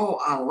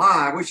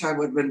 Allah, I wish I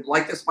would have been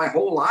like this my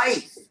whole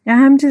life.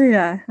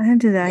 Alhamdulillah.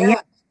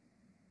 Yeah.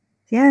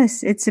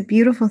 Yes, it's a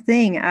beautiful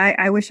thing.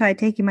 I wish I had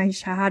taken my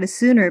shahada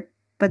sooner,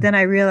 but then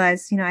I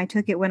realized, I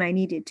took it when I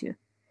needed to.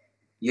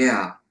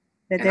 Yeah.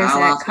 That there's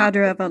that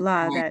qadr of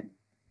Allah that,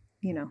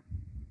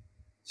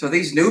 So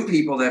these new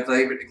people that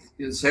they're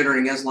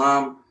considering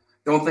Islam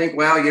don't think,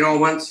 well,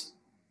 once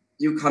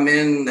you come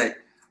in that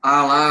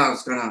Allah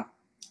is going to,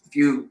 if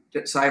you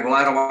decide, well,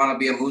 I don't want to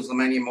be a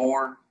Muslim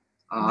anymore,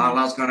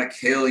 Allah's going to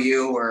kill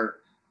you, or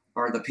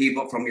the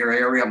people from your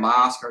area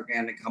mosque are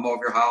going to come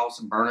over your house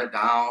and burn it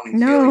down and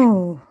kill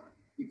you.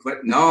 You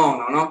quit.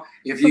 No.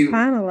 If you,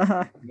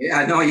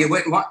 you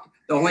wouldn't want.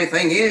 The only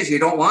thing is, you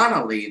don't want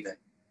to leave it.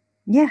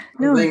 Yeah.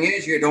 The thing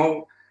is,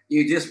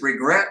 you just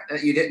regret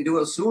that you didn't do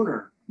it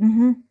sooner.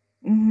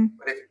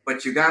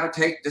 But you got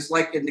to take, just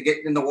like getting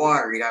in the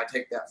water, you got to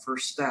take that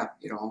first step.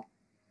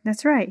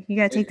 That's right. You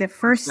got to take the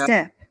first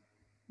step.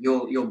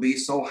 You'll be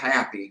so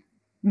happy.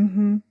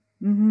 Mm-hmm.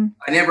 Mm-hmm.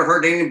 I never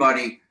heard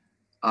anybody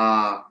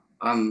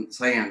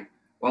saying,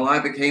 well, I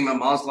became a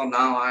Muslim,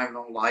 now I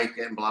don't like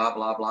it, and blah,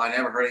 blah, blah. I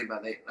never heard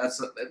anybody.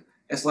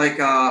 It's like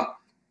a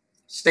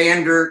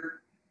standard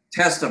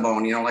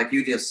testimony, like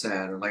you just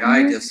said, or like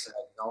I just said,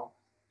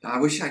 I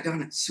wish I'd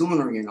done it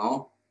sooner,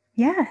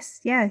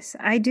 Yes,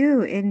 I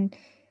do. And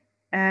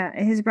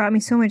it has brought me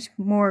so much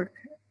more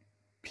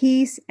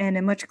peace and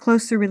a much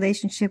closer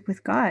relationship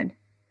with God.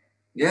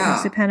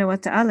 Yeah. Subhanahu wa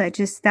ta'ala.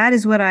 Just that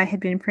is what I had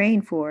been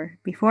praying for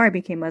before I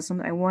became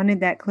Muslim. I wanted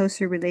that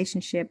closer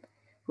relationship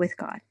with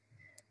God.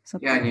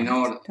 Yeah, and the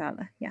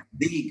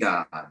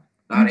God,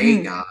 not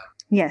a God.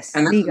 Yes,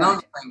 and that's the another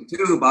God. thing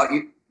too about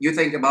you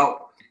think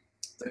about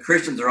the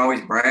Christians are always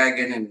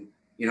bragging and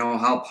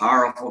how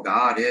powerful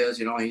God is.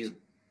 He's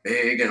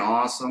big and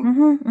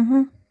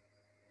awesome.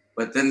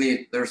 But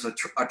then there's a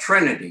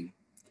Trinity.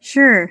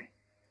 Sure.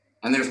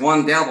 And there's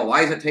one devil.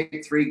 Why does it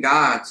take three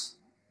gods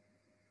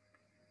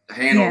to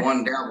handle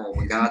one devil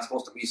when God's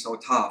supposed to be so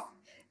tough?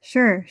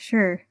 Sure.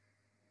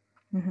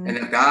 And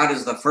if God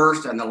is the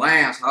first and the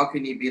last, how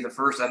can he be the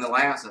first and the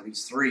last if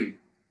he's three?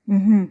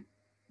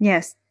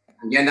 Yes.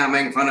 Again, not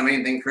making fun of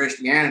anything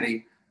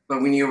Christianity,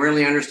 but when you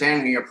really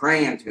understand who you're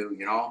praying to,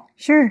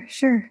 Sure.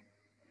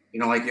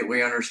 Like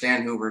we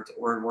understand who we're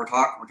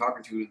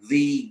talking to,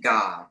 the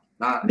God,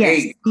 not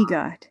the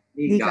God.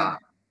 The God.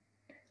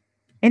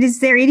 And is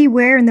there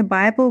anywhere in the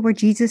Bible where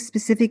Jesus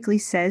specifically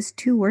says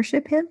to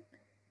worship him?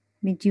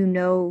 I mean, do you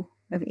know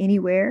of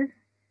anywhere?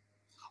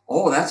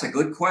 Oh, that's a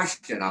good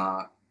question.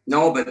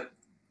 No, but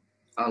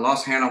Allah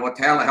subhanahu wa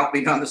ta'ala helped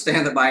me to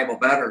understand the Bible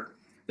better.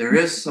 There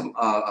is some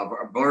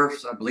a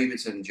verse, I believe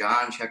it's in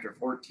John chapter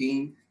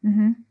 14,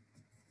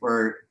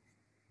 where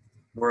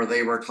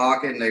they were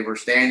talking, they were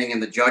standing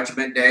in the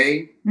judgment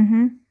day.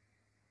 And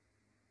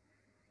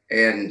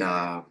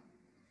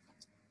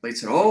they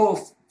said,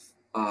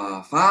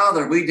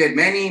 Father, we did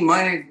many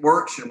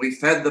works and we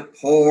fed the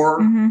poor.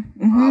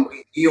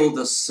 We healed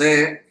the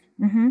sick.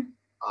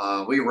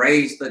 We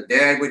raised the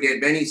dead. We did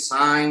many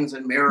signs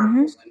and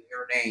miracles in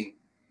your name.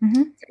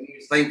 And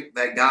you think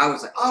that God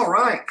was like, all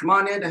right, come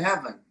on into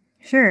heaven.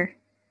 Sure.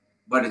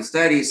 But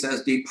instead he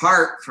says,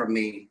 depart from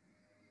me.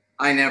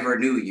 I never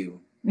knew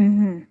you.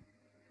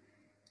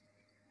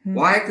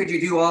 Why could you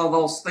do all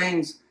those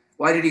things?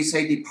 Why did he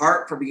say,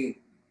 depart from me?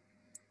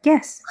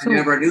 Yes. I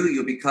never knew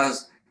you,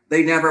 because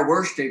they never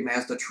worshipped him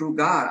as the true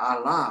God,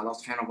 Allah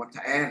subhanahu wa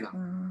ta'ala.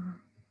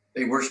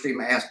 They worshipped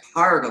him as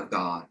part of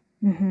God.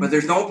 But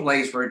there's no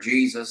place where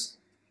Jesus,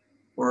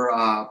 where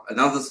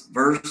another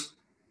verse,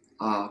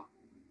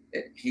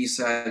 he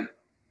said,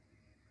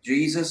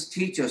 Jesus,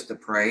 teach us to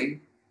pray.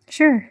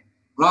 Sure.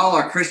 And all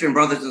our Christian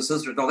brothers and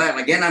sisters know that.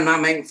 And again, I'm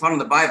not making fun of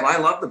the Bible. I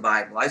love the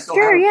Bible. I still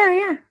have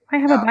yeah. I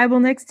have a Bible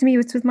next to me.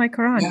 It's with my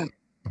Quran. Yeah.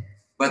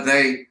 But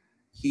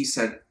he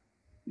said,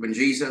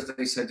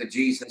 they said to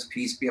Jesus,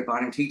 peace be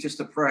upon him, teach us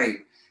to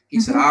pray. He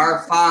said,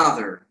 our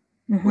Father,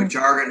 which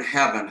art in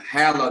heaven,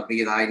 hallowed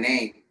be thy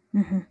name.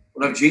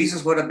 Well, if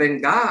Jesus would have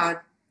been God,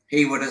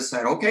 he would have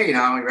said, okay,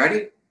 now are you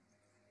ready?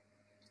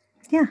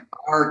 Yeah.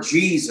 Our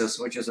Jesus,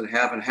 which is in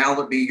heaven,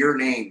 hallowed be your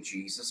name,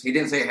 Jesus. He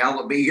didn't say,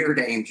 hallowed be your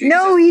name, Jesus.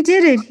 No, he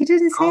didn't. He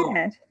didn't say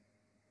that.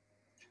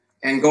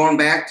 And going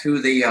back to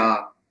the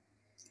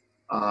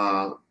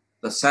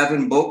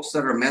 7 books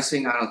that are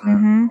missing out of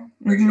the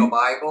original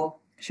Bible.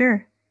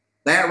 Sure.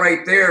 That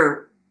right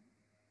there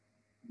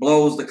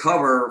blows the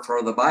cover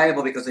for the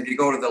Bible, because if you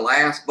go to the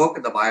last book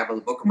of the Bible,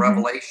 the book of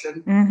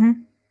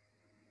Revelation,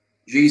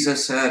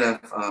 Jesus said,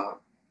 if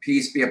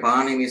peace be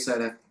upon him, he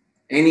said, if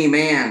any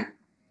man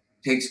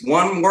takes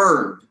one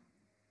word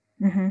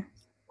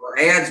or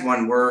adds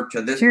one word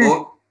to this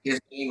book, his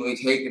name will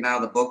be taken out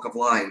of the book of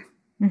life.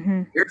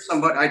 Here's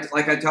somebody, I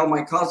tell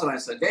my cousin, I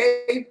said,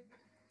 Dave,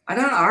 I'm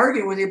not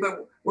arguing with you,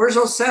 but where's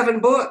those 7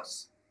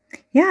 books?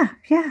 Yeah.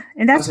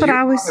 And that's what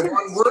I was saying.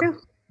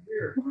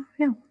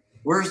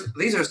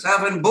 These are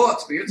 7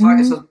 books, but you're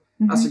talking.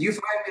 I said, you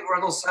find me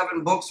where those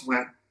 7 books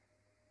went,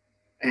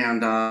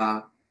 and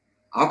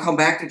I'll come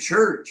back to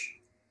church.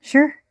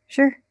 Sure.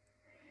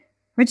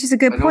 Which is a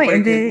good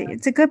point.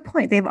 It's a good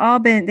point. They've all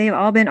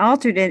been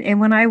altered. And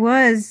when I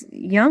was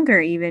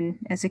younger, even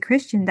as a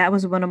Christian, that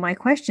was one of my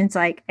questions.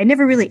 Like, I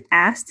never really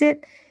asked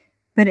it,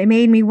 but it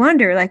made me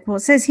wonder, like, well,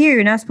 it says here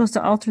you're not supposed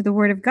to alter the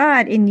word of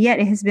God, and yet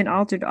it has been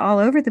altered all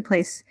over the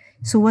place.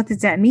 So what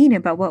does that mean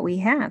about what we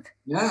have?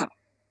 Yeah.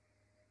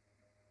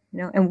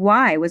 And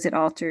why was it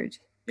altered?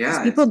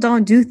 Yeah. People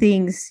don't do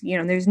things,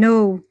 there's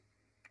no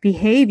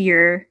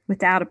behavior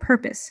without a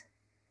purpose.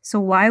 So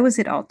why was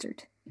it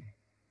altered?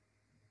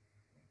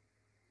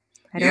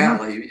 I don't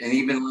know. And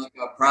even like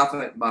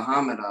Prophet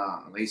Muhammad,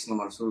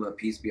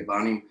 peace be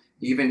upon him,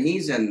 even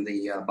he's in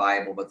the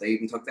Bible, but they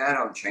even took that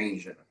out and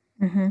changed it.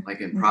 Like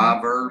in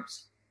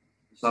Proverbs,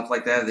 stuff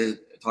like that.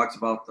 It talks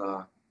about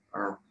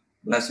our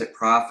blessed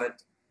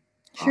prophet.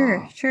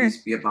 Sure.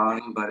 Peace be upon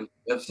him, but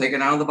it's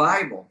taken out of the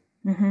Bible.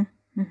 And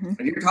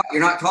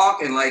you're not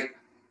talking like,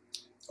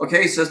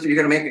 okay, sister, you're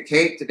going to make a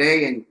cake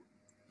today, and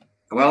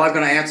I'm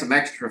going to add some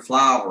extra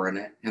flour in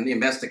it, and you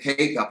mess the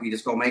cake up. You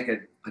just go make a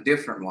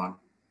different one.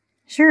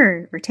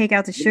 Sure. Or take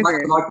out the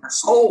sugar. Like your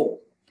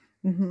soul.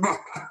 Mm-hmm.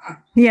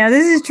 Yeah,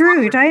 this is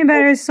true. You're talking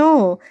about our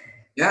soul.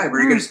 Yeah,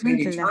 we're going to spend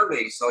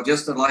eternity. So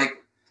just to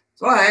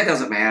it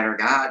doesn't matter.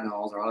 God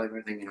knows or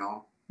everything, you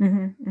know.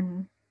 Mm-hmm.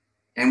 Mm-hmm.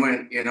 And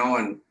when, you know,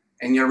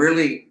 and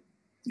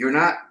you're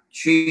not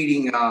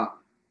cheating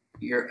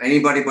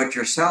anybody but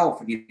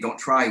yourself if you don't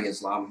try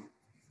Islam.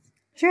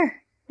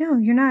 Sure. No,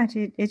 you're not.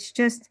 It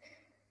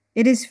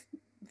is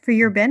for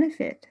your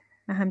benefit.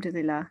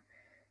 Alhamdulillah.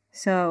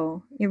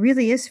 So it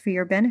really is for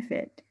your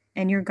benefit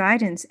and your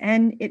guidance,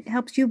 and it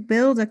helps you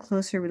build a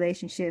closer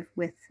relationship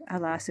with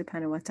Allah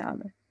subhanahu wa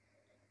ta'ala.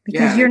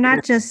 Because you're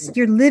not just,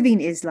 you're living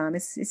Islam.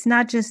 It's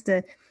not just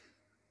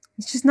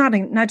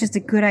not just a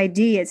good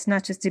idea. It's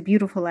not just a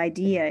beautiful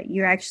idea.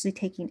 You're actually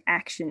taking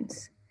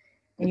actions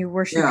and you're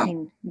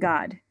worshiping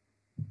God,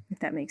 if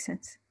that makes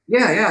sense.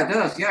 Yeah, it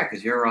does. Yeah,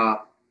 because you're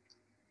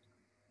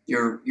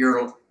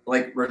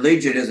like,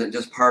 religion isn't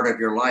just part of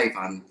your life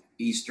on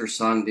Easter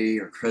Sunday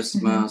or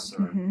Christmas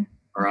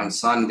or on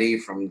Sunday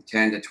from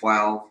 10 to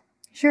 12.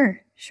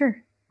 Sure.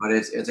 But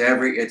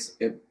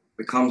it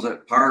becomes a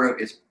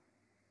part of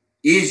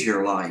is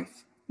your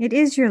life. It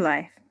is your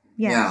life.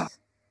 Yes. Yeah.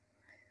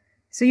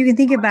 So you can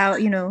think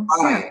about, you know,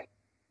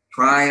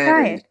 try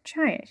it.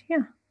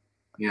 Yeah.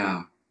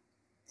 Yeah.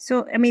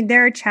 So, I mean,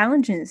 there are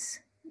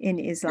challenges in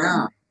Islam.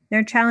 Yeah. There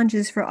are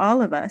challenges for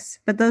all of us,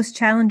 but those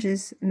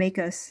challenges make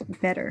us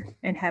better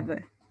and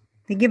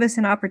they give us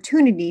an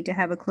opportunity to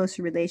have a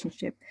closer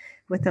relationship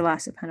with Allah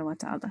subhanahu wa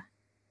ta'ala.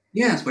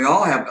 Yes, we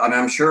all have. I mean,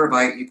 I'm sure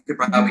you could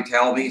probably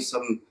tell me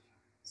some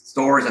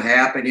stories that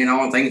happen, you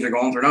know, and things are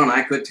going through, and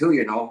I could too,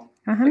 you know.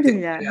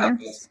 Alhamdulillah.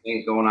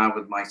 Things going on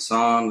with my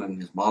son and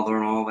his mother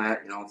and all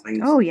that, you know, things.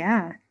 Oh,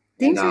 yeah.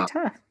 Things are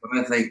tough. But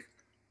I think,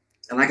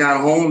 and I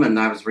got home and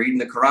I was reading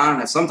the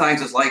Quran, and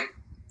sometimes it's like,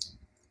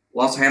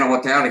 Allah subhanahu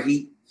wa ta'ala,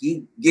 he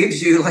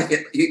gives you, like,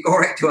 you go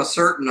right to a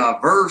certain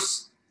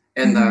verse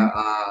in the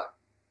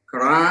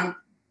Quran,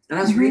 and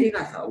I was reading,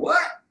 I thought,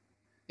 what?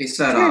 He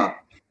said,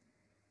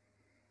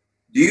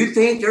 do you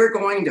think they're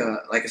going to,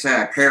 like I said,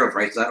 I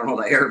paraphrase, I don't know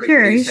the Arabic.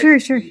 Sure. They're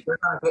going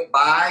to get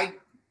by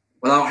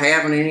without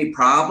having any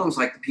problems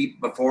like the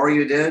people before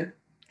you did?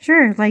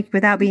 Sure, like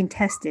without being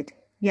tested.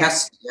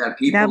 Yes. Yeah,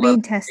 people without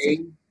being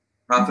tested.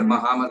 Prophet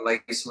Muhammad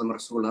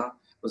Rasulullah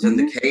was in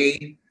the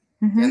cave,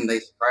 and they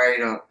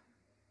cried,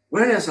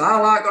 when is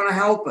Allah going to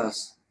help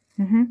us?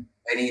 And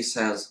he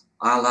says,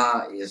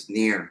 Allah is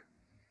near.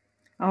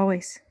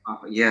 Always.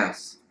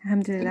 Yes.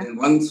 Alhamdulillah. And then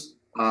once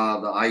the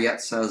ayat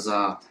says,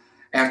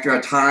 after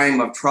a time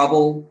of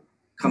trouble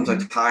comes a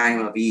time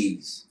of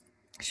ease.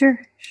 Sure.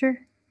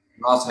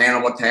 Allah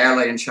subhanahu wa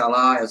ta'ala,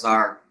 inshallah, is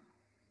our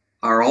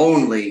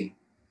only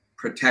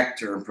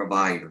protector and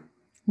provider.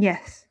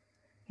 Yes.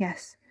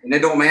 And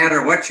it don't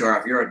matter what you are.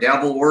 If you're a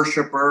devil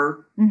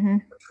worshiper, a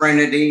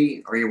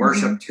Trinity, or you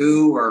worship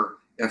two, or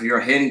if you're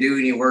a Hindu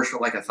and you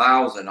worship like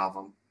 1,000 of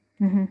them,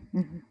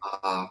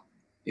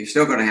 you're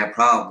still going to have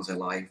problems in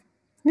life.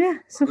 Yeah,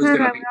 so we're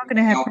not going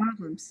to have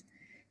problems.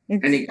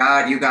 Any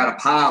God you got to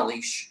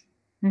polish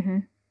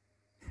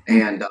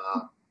and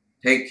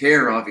take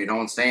care of, you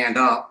don't stand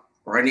up.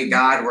 Or any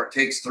God where it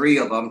takes 3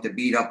 of them to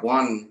beat up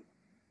one,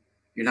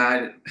 you're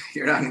not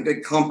in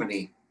good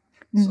company.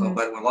 So,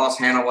 but with Allah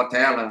subhanahu wa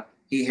ta'ala,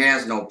 He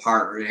has no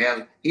partner.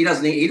 He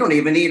don't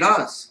even need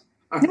us.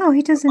 No,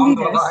 He doesn't need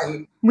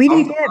us. We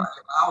need Him.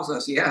 Allows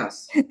us,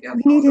 yes.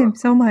 We need Him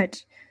so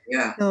much.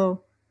 Yeah.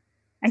 So,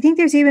 I think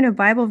there's even a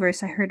Bible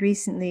verse I heard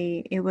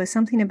recently. It was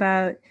something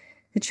about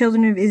the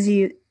children of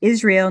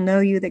Israel know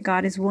you that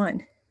God is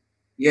one.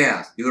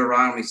 Yes,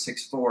 Deuteronomy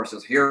 6:4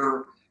 says,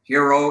 Hear,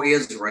 O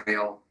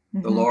Israel,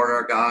 the Lord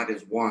our God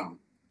is one.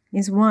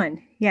 Is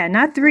one. Yeah,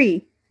 not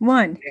 3.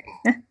 1.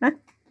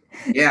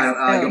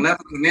 You'll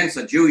never convince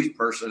a Jewish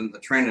person the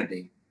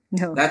Trinity.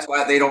 No. That's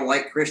why they don't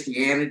like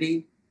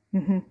Christianity,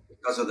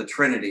 because of the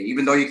Trinity,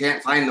 even though you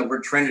can't find the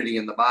word Trinity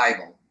in the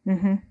Bible.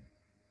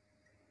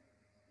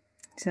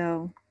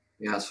 So.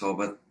 Yeah,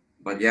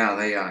 but yeah,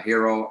 they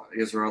Hear, O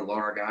Israel,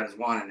 Lord our God is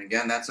one. And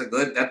again, that's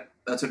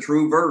a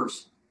true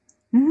verse.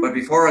 But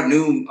before a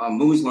new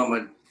Muslim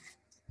would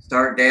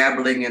start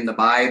dabbling in the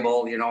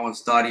Bible, you know, and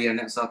studying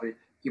and stuff,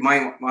 you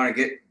might want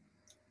to get,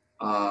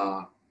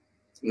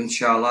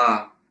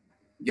 inshallah,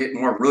 get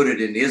more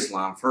rooted in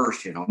Islam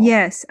first, you know.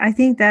 Yes, I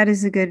think that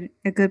is a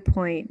good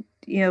point.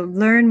 You know,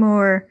 learn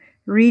more,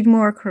 read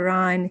more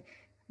Quran,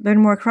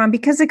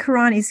 because the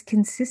Quran is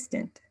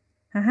consistent.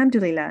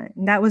 Alhamdulillah.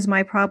 And that was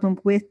my problem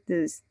with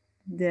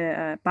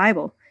the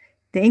Bible,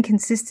 the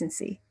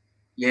inconsistency.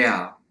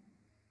 Yeah.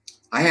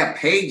 I have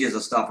pages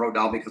of stuff wrote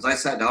down because I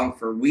sat down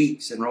for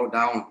weeks and wrote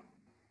down,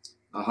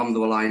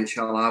 alhamdulillah,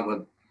 inshallah,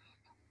 with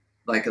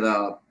like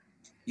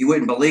you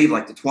wouldn't believe,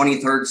 like the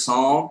 23rd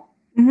Psalm.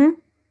 The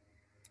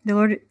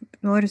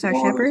Lord is our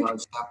shepherd.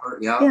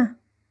 Yeah.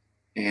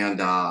 And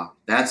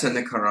that's in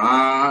the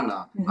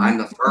Quran. I'm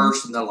the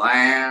first and the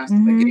last, the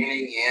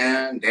beginning,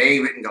 end,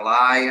 David and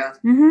Goliath,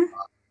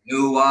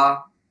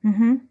 Noah,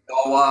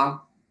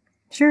 Noah.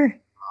 Sure.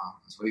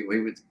 So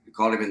we would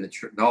call him in the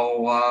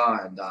Noah,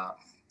 and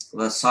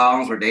the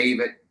Psalms where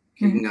David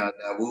King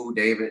Dawood,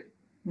 David,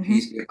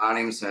 peace be upon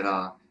him, said,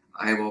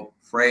 I will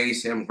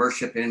praise him,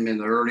 worship him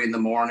early in the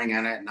morning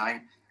and at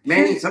night.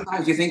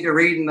 Sometimes you think you're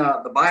reading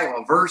the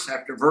Bible, verse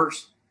after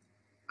verse.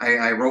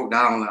 I wrote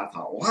down and I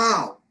thought,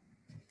 wow.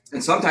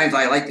 And sometimes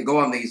I like to go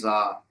on these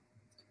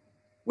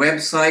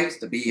websites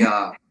to be,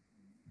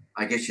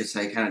 I guess you'd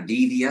say, kind of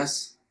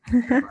devious.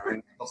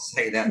 I'll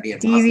say that being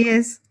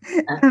devious.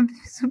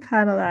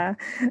 Subhanallah.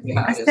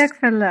 Yeah,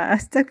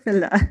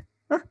 Astaghfirullah.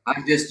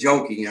 I'm just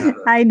joking.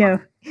 I know.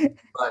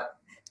 But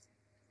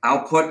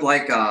I'll put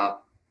like a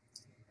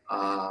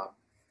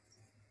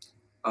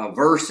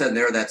verse in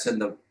there that's in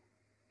the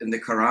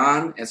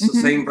Quran. It's the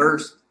same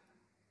verse.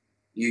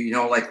 You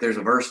know, like there's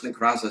a verse in the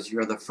Quran that says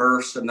you're the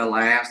first and the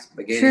last,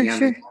 beginning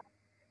and the end.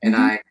 And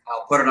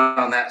I'll put it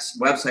on that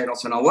website. I'll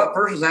say, now what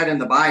verse is that in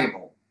the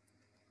Bible?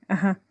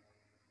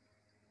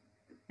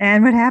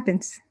 And what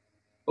happens?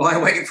 Well,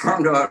 I wait for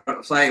him to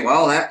say,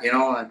 well, that, you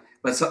know,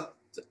 but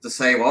to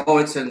say, well,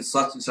 it's in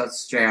such and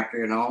such chapter,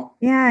 you know.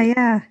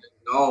 Yeah.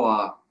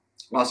 Allah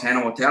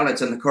subhanahu wa ta'ala,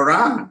 it's in the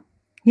Quran.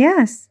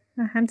 Yes.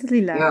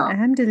 Alhamdulillah. Yeah.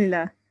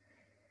 Alhamdulillah.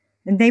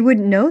 And they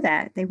wouldn't know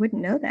that. They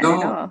wouldn't know that at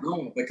all.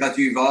 No, because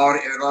you've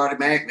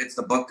automatically, it's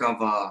the book of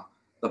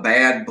the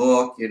bad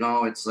book, you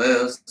know, it's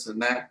this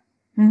and that.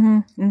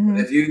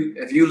 If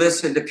you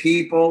listen to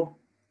people,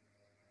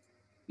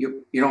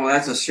 you know,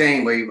 that's a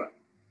shame. We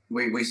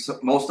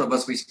most of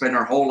us, we spend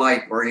our whole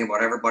life worrying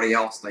what everybody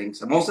else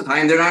thinks. And most of the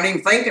time, they're not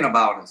even thinking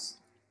about us.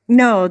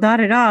 No, not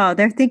at all.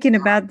 They're thinking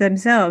about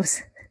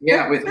themselves.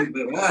 Yeah,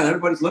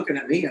 everybody's looking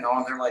at me, you know,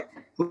 and they're like,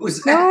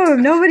 who's that? No,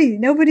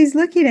 nobody's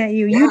looking at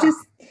you. You just,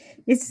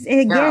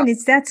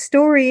 it's that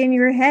story in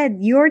your head.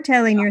 You're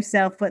telling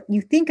yourself what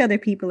you think other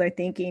people are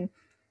thinking.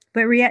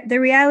 But the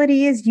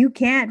reality is you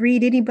can't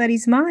read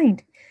anybody's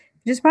mind,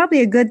 which is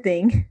probably a good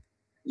thing.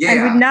 Yeah.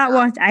 I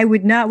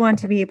would not want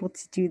to be able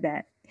to do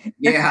that.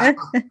 Yeah.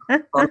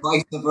 Or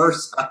vice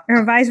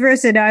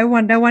versa. No,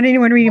 I don't want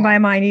anyone reading my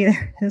mind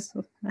either.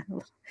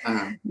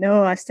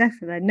 No,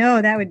 Astaghfirullah. No,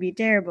 that would be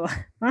terrible.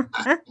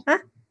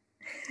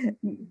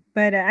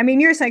 But I mean,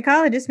 you're a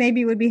psychologist.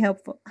 Maybe it would be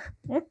helpful.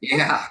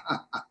 Yeah.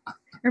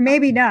 Or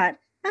maybe not.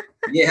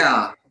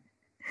 Yeah.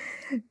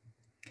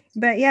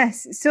 But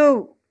yes.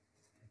 So,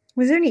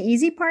 was there any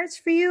easy parts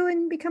for you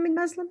in becoming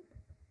Muslim?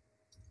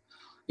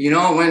 You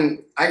know,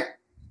 when I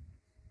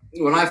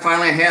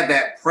finally had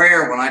that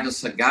prayer, when I just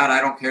said, God, I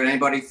don't care what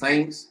anybody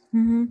thinks.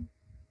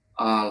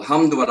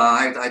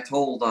 Alhamdulillah, I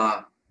told,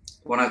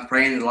 when I was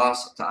praying to Allah,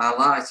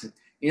 I said,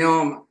 you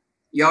know,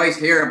 you always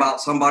hear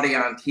about somebody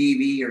on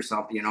TV or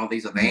something, you know,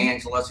 these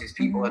evangelists, these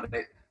people that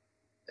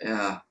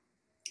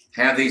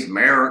have these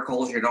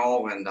miracles, you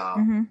know, and,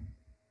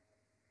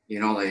 you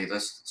know, they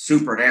just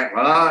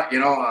supernatural, you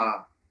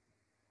know,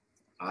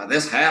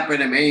 this happened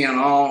to me, you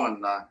know,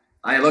 and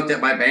I looked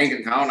at my bank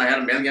account, I had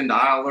 $1 million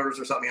or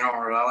something, you know,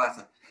 or I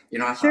thought, you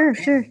know, sure.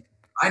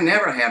 I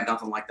never have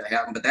nothing like that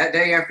happen. But that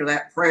day after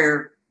that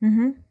prayer,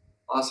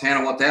 Allah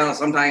subhanahu wa ta'ala,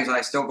 sometimes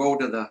I still go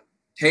to the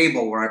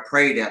table where I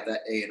prayed at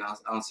that day, and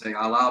I'll say,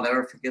 Allah, I'll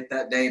never forget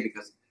that day,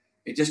 because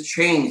it just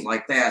changed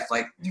like that. It's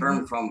like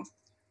turned from,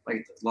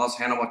 like Allah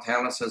subhanahu wa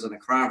ta'ala says in the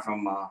Quran,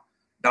 from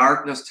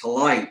darkness to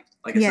light,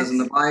 like it says in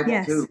the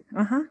Bible too.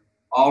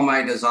 All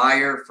my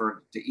desire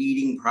to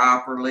eating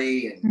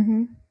properly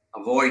and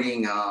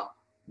avoiding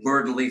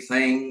worldly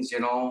things, you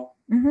know,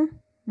 you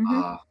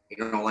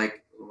know,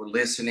 like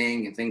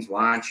listening and things,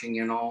 watching,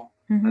 you know,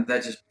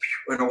 that just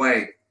went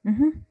away.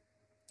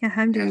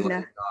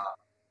 Alhamdulillah.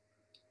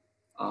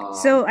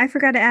 So I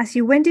forgot to ask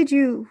you, when did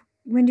you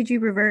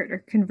revert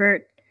or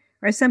convert,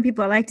 or some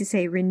people like to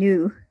say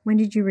renew? When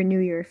did you renew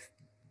your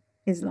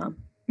Islam?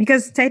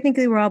 Because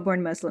technically we're all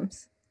born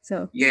Muslims.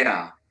 So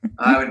yeah,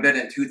 I would have been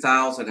in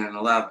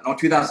 2011. No,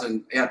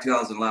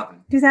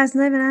 2011.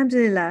 2011,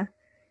 alhamdulillah.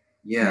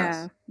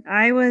 Yes. Yeah.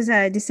 I was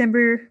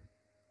December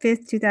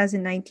 5th,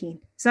 2019.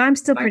 So I'm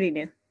still pretty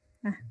new.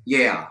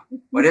 Yeah.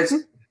 But it's,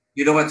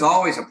 you know, it's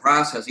always a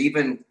process.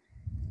 Even,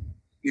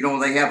 you know,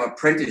 they have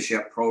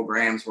apprenticeship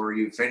programs where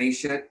you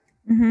finish it.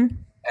 And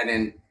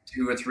in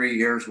 2 or 3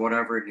 years,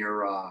 whatever, and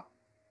you're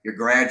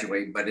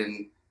graduating. But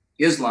in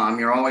Islam,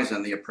 you're always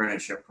in the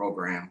apprenticeship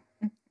program.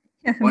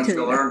 Once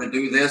you learn to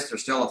do this,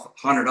 there's still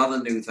 100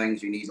 other new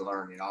things you need to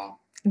learn, you know.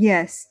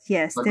 Yes.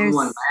 But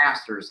doing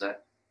masters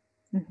that,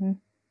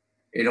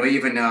 you know,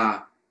 even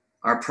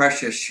our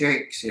precious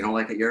sheikhs, you know,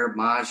 like at your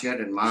masjid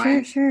and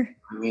mine. Sure.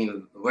 I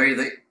mean, the way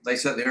they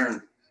sit there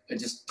and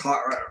just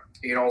talk,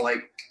 you know,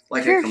 like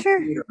a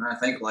computer. And I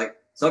think, like,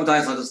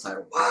 sometimes I just think,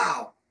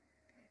 wow.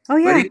 Oh,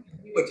 yeah. But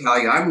he would tell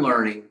you, I'm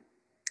learning.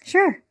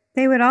 Sure.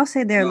 They would all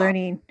say they're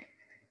learning.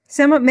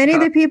 Many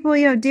of the people,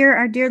 you know,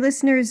 our dear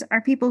listeners are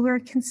people who are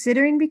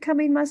considering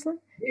becoming Muslim.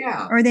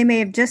 Yeah. Or they may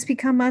have just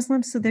become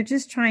Muslims, so they're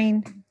just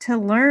trying to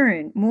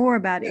learn more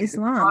about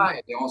Islam.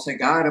 Right. They all say,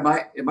 God, am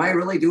I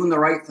really doing the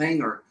right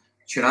thing, or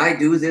should I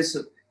do this?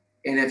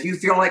 And if you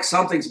feel like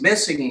something's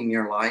missing in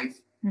your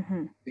life,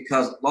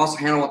 because Allah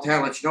subhanahu wa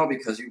ta'ala lets you know,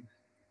 because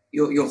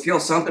you'll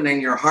feel something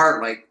in your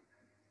heart, like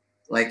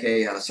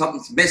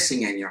something's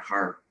missing in your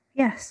heart.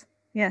 Yes.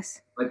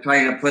 Yes. Like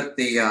trying to put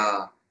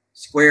the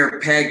square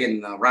peg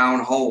in the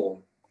round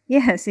hole.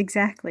 Yes,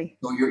 exactly.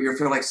 So you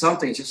feel like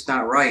something's just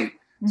not right.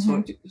 Mm-hmm.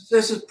 So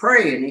this is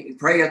pray, and you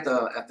pray at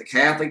the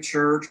Catholic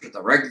church, at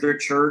the regular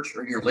church,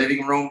 or in your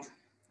living room.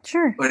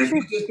 Sure. But if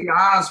you just be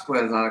honest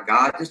with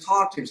God, just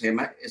talk to him, say,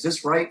 is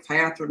this right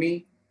path for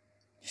me?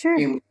 Sure.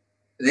 And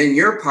then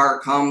your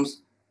part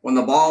comes when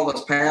the ball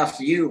is passed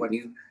to you,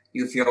 and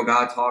you feel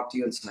God talk to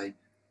you and say,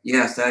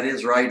 yes, that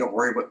is right. Don't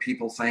worry what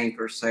people think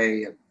or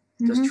say. And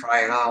just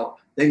try it out.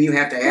 Then you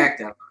have to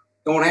act out.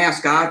 Don't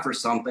ask God for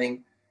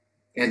something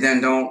and then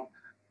don't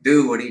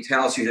do what he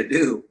tells you to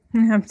do.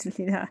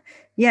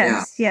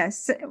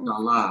 Yes.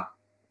 Allah.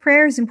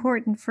 Prayer is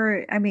important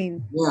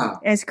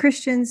as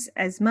Christians,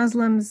 as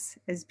Muslims,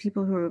 as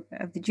people who are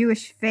of the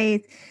Jewish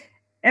faith,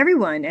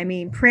 everyone.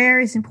 Prayer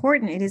is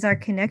important. It is our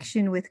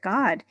connection with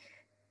God.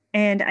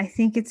 And I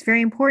think it's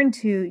very important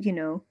to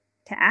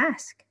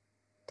ask,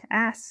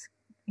 God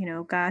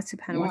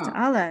subhanahu wa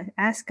ta'ala,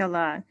 ask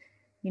Allah,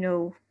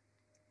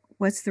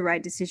 what's the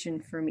right decision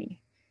for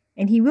me?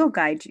 And he will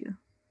guide you.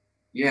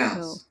 Yes.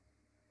 So,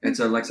 and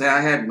so, like I say,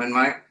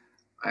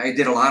 I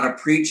did a lot of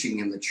preaching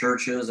in the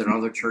churches and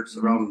other churches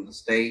around the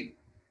state.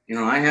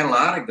 I had a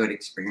lot of good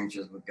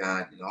experiences with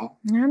God,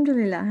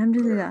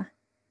 Alhamdulillah.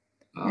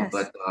 Yes.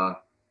 But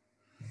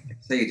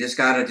so you just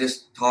got to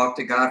just talk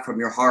to God from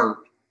your heart.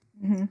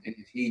 And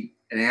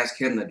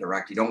ask him to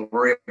direct you. Don't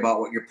worry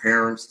about what your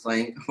parents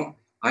think.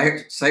 I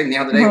heard saying the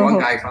other day, one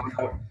guy found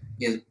out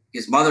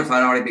his mother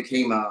found out he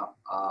became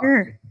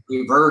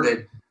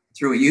reverted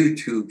through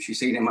YouTube. She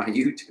seen him on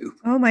YouTube.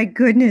 Oh my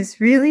goodness,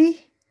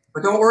 really?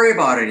 But don't worry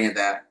about any of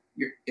that.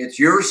 It's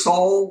your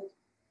soul.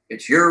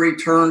 It's your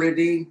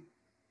eternity.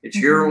 It's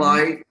your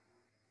life.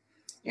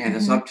 And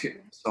it's up to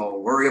you. So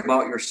worry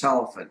about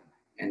yourself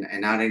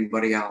and not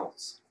anybody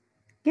else.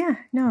 Yeah,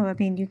 no,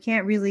 you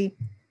can't really,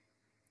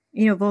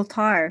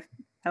 Voltaire,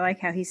 I like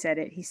how he said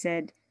it. He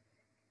said,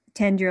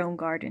 tend your own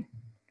garden.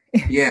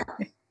 Yeah.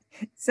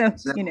 So,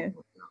 Exactly.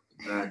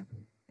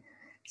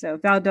 So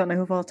if y'all don't know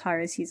who Voltaire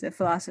is, he's a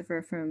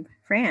philosopher from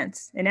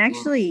France. And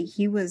actually,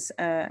 he was,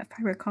 if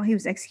I recall, he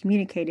was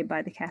excommunicated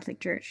by the Catholic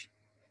Church.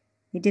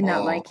 They did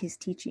not like his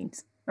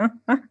teachings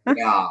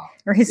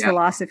or his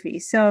philosophy.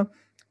 So,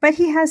 but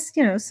he has,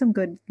 some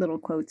good little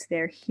quotes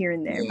there, here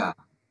and there. Yeah.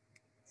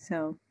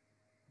 So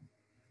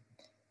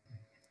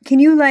can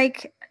you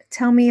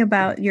tell me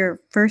about your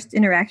first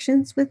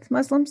interactions with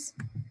Muslims?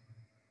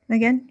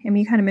 Again,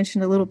 you kind of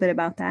mentioned a little bit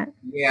about that.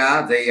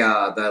 Yeah,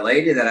 the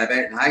lady that I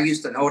met, I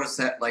used to notice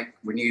that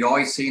when you'd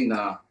always seen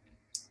the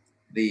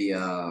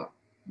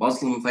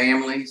Muslim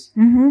families,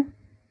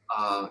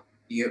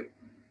 you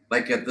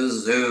at the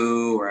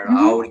zoo or an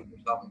outing or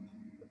something,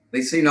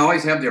 they seem to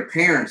always have their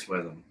parents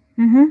with them.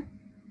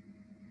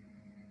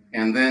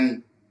 And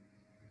then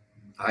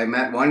I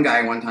met one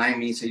guy one time,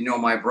 and he said,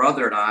 my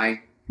brother and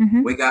I,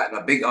 we got in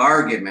a big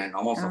argument,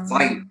 almost a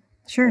fight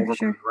over my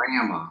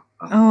grandma.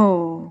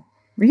 Oh,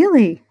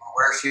 really?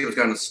 Where she was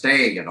going to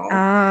stay,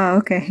 Oh,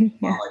 okay.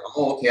 Yeah.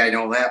 Okay, I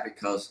know that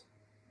because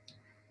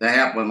that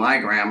happened with my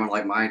grandma.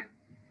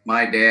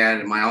 My dad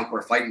and my uncle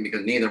were fighting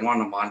because neither one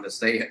of them wanted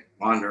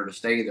her to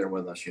stay there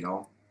with us,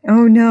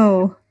 Oh,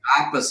 no.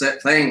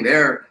 Opposite thing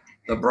there.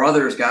 The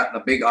brothers got in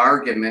a big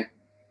argument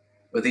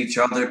with each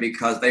other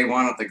because they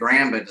wanted the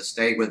grandma to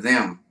stay with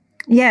them.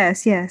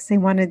 Yes. They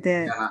wanted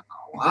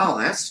wow,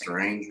 that's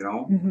strange,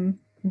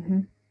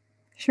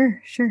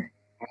 Sure. And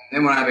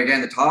then when I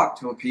began to talk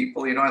to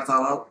people, I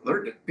thought,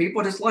 they're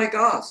people just like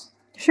us.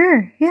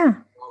 Sure, yeah.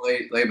 Well,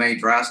 they may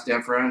dress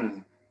different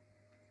and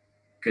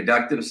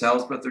conduct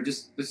themselves, but they're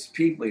just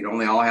people.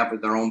 They all have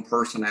their own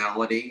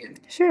personality.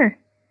 Sure.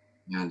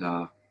 And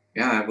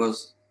it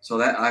was so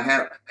that I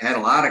had a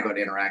lot of good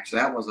interaction.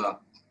 That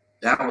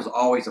was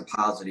always a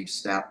positive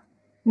step.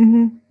 I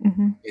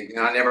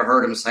never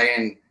heard him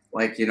saying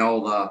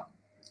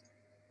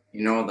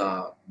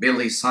the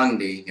Billy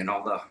Sunday,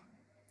 the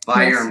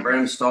fire and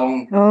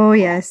brimstone. Oh,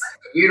 yes.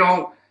 If you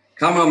don't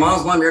come a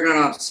Muslim, you're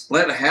going to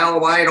split hell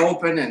wide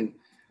open. And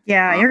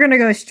you're going to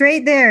go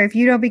straight there if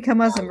you don't become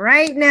Muslim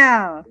right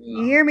now.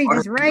 You hear me?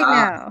 Just right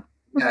now.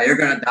 Yeah, you're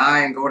going to die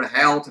and go to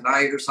hell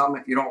tonight or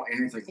something if you don't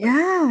anything.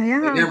 Yeah.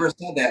 They never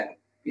said that,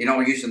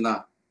 using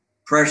the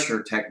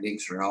pressure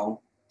techniques,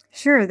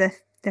 Sure, that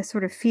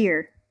sort of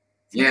fear.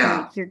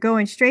 It's you're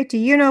going straight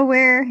to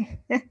where.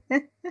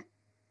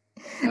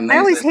 I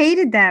always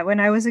hated that when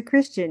I was a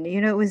Christian.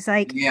 It was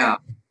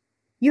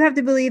you have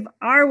to believe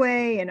our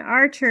way and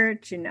our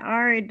church and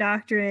our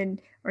doctrine,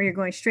 or you're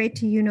going straight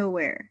to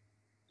where.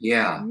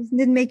 Yeah. It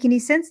didn't make any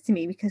sense to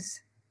me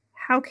because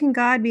how can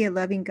God be a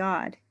loving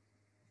God?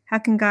 How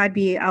can God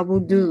be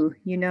al-wudu,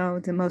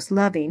 the most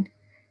loving?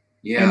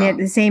 Yeah. And at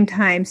the same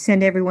time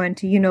send everyone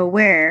to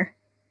where?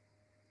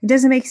 It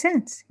doesn't make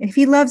sense. If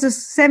he loves us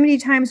 70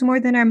 times more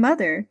than our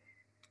mother,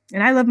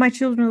 and I love my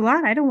children a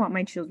lot, I don't want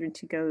my children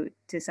to go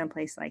to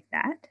someplace like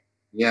that.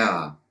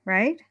 Yeah.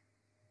 Right?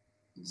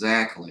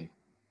 Exactly.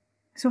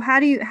 So how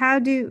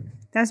do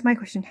that's my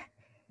question.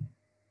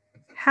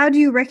 how do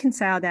you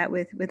reconcile that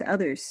with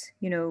others?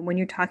 When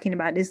you're talking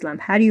about Islam,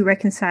 how do you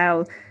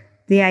reconcile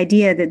the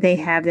idea that they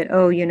have that,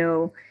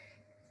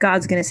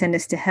 God's going to send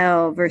us to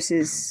hell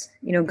versus,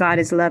 God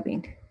is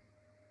loving?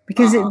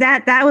 Because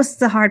that was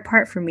the hard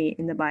part for me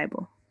in the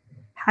Bible.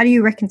 How do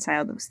you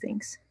reconcile those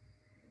things?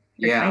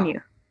 Yeah. Can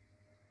you?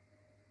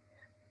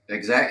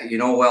 Exactly.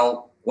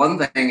 Well, one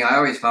thing I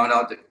always found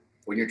out that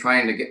when you're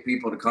trying to get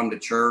people to come to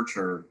church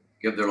or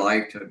give their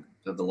life to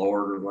the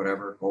Lord or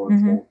whatever, quote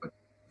unquote, but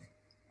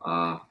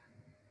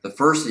the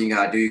first thing you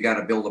got to do, you got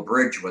to build a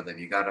bridge with them.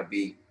 You got to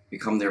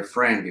become their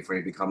friend before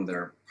you become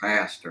their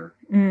pastor.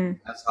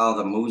 That's how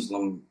the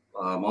Muslim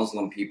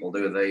people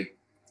do.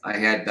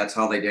 That's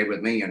how they did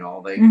with me.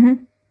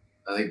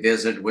 They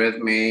visited with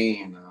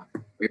me, and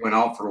we went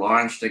out for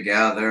lunch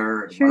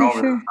together, and went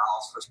over to the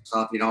house for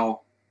stuff. And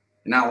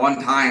not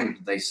one time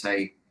did they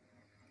say,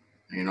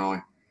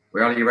 well,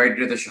 are you ready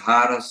to do the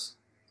shahadas?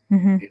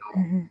 You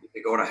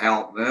go to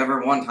hell.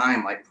 Never one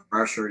time like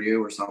pressure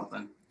you or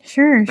something.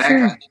 Sure. In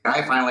fact,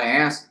 I finally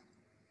asked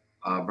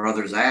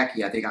Brother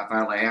Zaki. I think I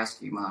finally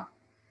asked him, how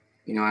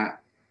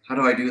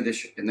do I do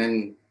this? And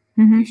then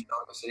he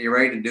said, "You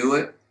ready to do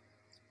it?"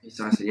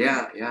 So I said,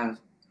 "Yeah."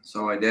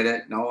 So I did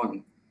it.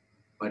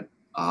 But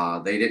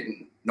they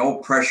didn't. No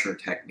pressure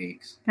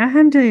techniques.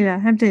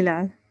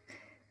 Alhamdulillah.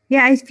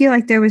 Yeah, I feel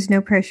like there was no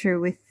pressure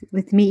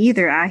with me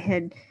either.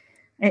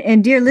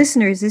 And dear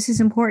listeners, this is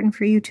important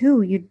for you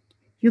too.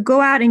 You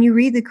go out and you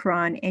read the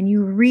Quran and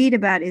you read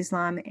about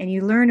Islam and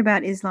you learn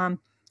about Islam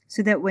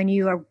so that when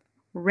you are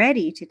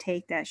ready to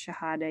take that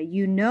shahada,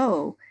 you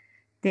know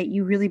that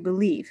you really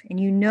believe and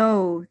you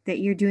know that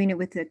you're doing it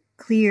with a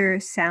clear,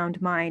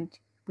 sound mind,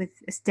 with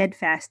a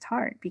steadfast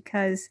heart.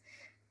 Because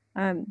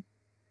a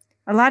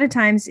lot of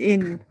times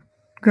in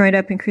growing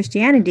up in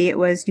Christianity, it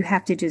was you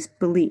have to just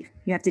believe.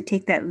 You have to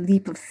take that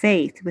leap of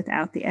faith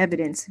without the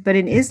evidence. But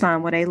in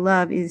Islam, what I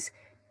love is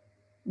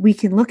we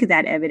can look at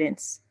that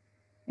evidence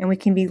and we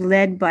can be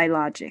led by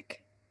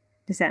logic.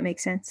 Does that make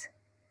sense?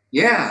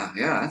 Yeah,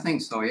 I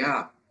think so,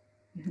 yeah.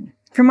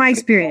 From my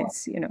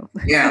experience,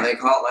 Yeah, they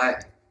call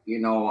that,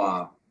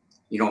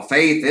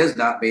 faith is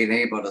not being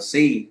able to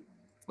see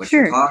what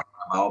you're talking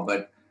about,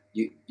 but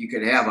you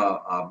could have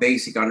a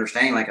basic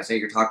understanding. Like I say,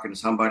 you're talking to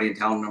somebody and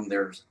telling them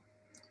there's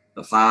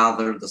the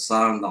Father, the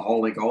Son, the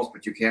Holy Ghost,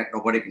 but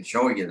nobody can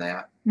show you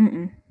that.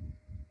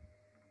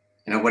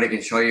 Nobody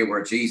can show you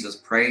where Jesus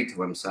prayed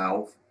to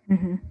himself.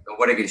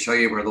 Nobody can show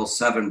you where those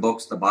 7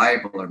 books of the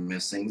Bible are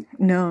missing.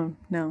 No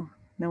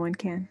one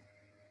can.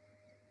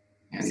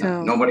 And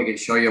nobody can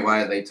show you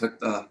why they took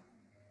the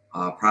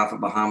Prophet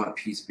Muhammad,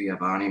 peace be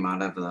upon him,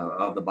 out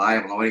of the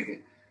Bible. Nobody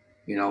can,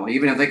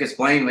 even if they could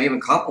explain even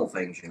a couple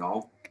things,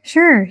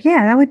 Sure,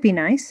 yeah, that would be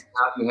nice.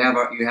 You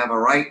have a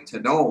right to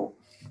know.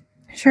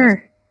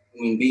 Sure.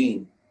 Human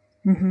being.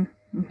 And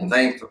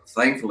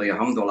thankfully,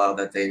 alhamdulillah,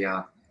 that they,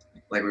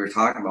 like we were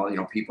talking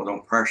about, people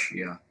don't pressure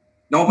you.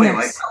 Nobody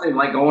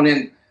like going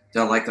in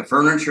to like the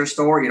furniture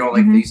store,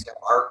 like these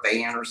art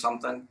van or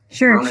something.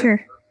 Sure.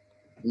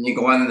 And you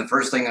go in and the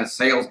first thing a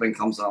salesman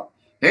comes up,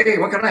 "Hey,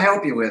 what can I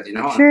help you with?"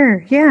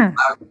 Sure, yeah.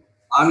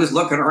 I'm just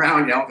looking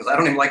around, because I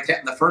don't even like that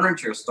in the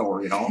furniture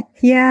store,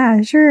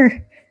 Yeah, sure.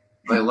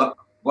 But look,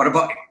 what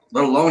about,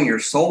 let alone your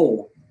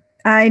soul?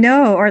 I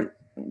know, or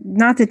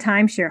not the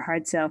timeshare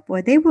hard sell.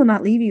 Boy, they will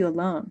not leave you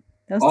alone.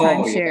 Those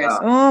timeshares. Yeah.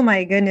 Oh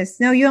my goodness.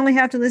 No, you only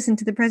have to listen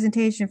to the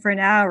presentation for an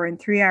hour and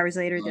 3 hours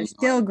later, they're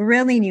still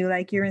grilling you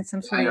like you're in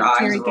some sort of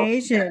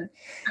interrogation.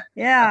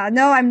 Yeah.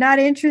 No, I'm not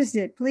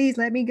interested. Please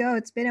let me go.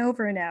 It's been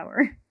over an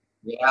hour.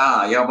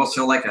 Yeah. You almost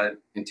feel like an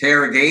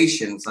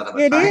interrogation instead of a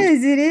It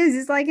is.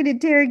 It's like an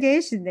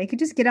interrogation. They could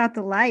just get out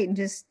the light and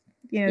just,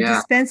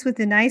 dispense with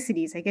the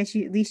niceties. I guess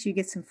at least you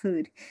get some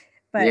food.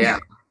 But yeah.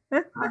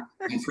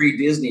 And free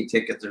Disney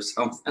tickets or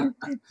something.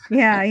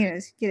 Yeah,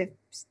 get a.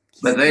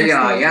 But they, you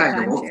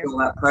won't feel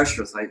that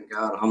pressure. Thank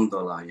God,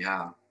 alhamdulillah,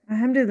 yeah.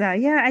 Alhamdulillah,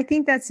 yeah. I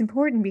think that's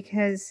important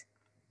because,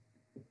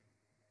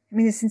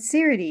 the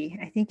sincerity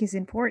I think is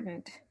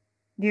important,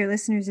 dear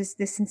listeners. Is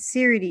the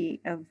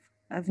sincerity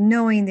of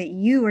knowing that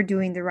you are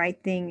doing the right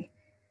thing,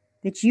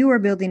 that you are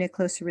building a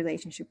closer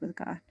relationship with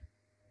God.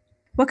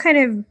 What kind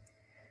of,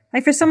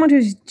 like for someone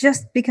who's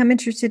just become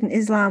interested in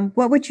Islam,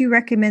 what would you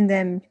recommend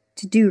them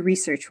to do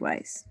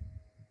research-wise?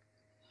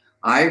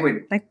 I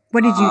would. Like,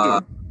 what did you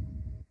do?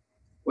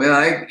 Well,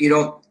 I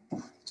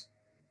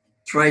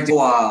try to.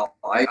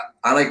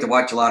 I like to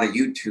watch a lot of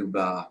YouTube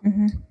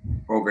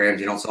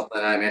programs. Something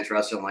that I'm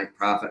interested in, like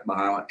Prophet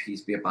Muhammad, peace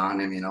be upon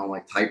him.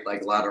 Like type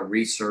like a lot of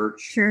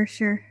research. Sure.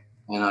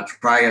 And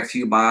try a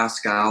few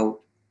mosques out.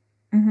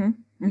 But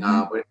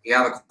if you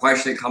have a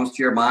question that comes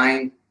to your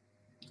mind,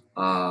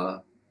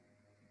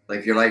 like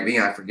if you're like me,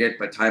 I forget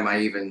by the time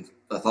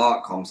the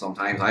thought comes.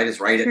 Sometimes I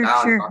just write it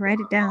down. Sure, write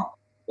it down.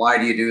 Why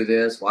do you do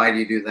this? Why do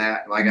you do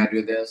that? Do I got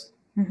to do this?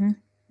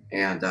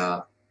 And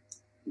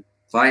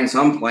find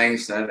some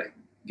place that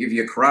give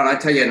you a Quran. I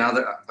tell you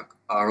another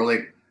a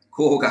really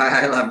cool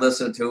guy I love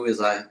listening to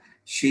is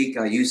Sheikh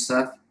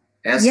Yusuf.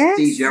 Yes.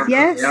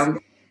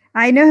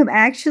 I know him.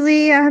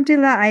 Actually,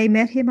 alhamdulillah, I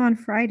met him on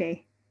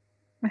Friday.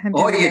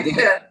 Oh, you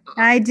did?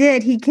 I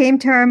did. He came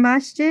to our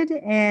masjid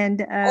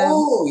and...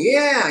 oh,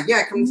 yeah.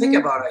 I couldn't think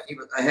about it.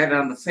 I had it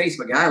on the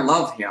Facebook. I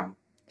love him.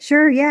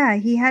 Sure, yeah.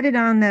 He had it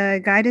on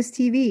the Guide Us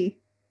TV.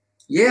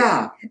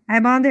 Yeah.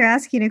 I'm on there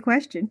asking a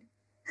question.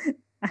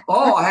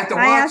 Oh, I have to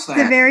watch that. I asked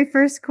the very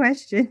first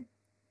question.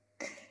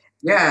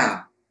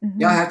 Yeah.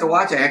 Yeah, I have to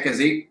watch that because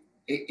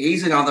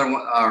he's another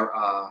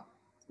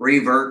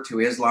revert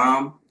to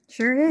Islam.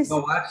 Sure is.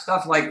 So watch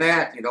stuff like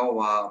that,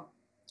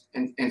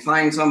 and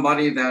find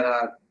somebody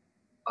that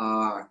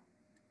that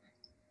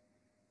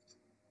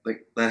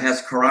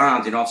has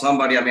Qurans,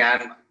 somebody.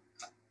 I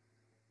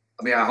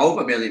hope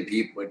 1 million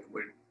people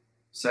would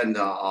send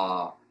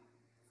a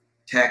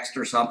text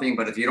or something.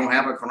 But if you don't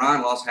have a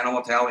Quran, Allah subhanahu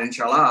wa ta'ala,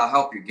 inshallah, I'll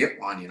help you get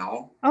one.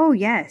 Oh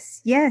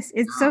yes,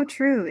 it's so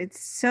true. It's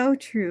so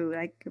true.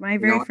 Like my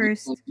very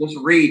first. Just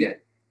read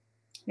it.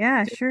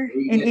 Yeah, sure.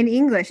 In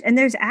English, and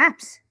there's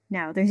apps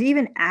now. There's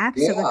even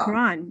apps of the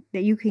Quran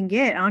that you can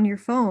get on your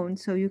phone,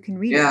 so you can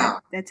read it.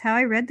 That's how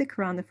I read the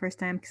Quran the first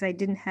time, because I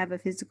didn't have a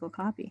physical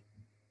copy.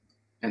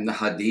 And the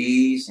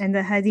hadiths.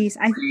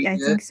 I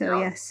think so.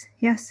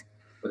 Yes.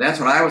 But that's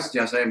what I would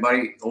suggest.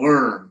 Everybody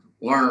learn.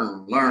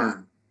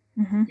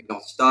 Mm-hmm.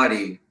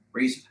 Study.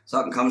 Read.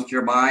 Something comes to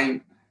your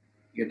mind.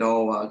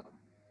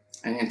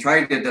 And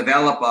try to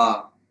develop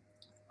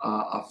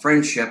a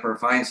friendship or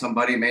find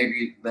somebody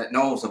maybe that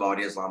knows about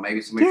Islam.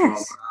 Maybe somebody from a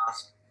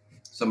mosque,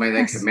 somebody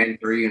that can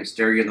mentor you and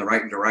steer you in the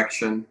right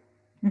direction.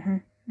 Mm-hmm.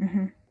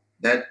 Mm-hmm.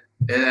 That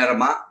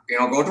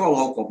go to a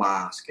local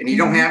mosque, and you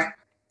don't have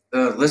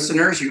the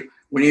listeners.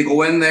 When you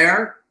go in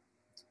there,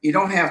 you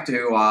don't have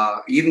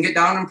to even get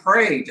down and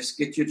pray. Just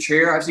get your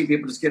chair. I've seen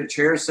people just get a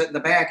chair, sit in the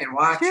back, and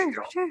watch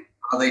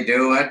how they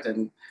do it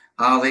and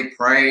how they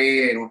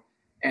pray.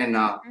 And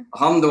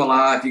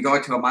alhamdulillah, if you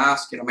go to a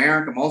mosque in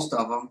America, most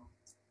of them,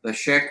 the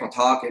sheikh will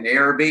talk in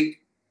Arabic,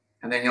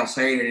 and then he'll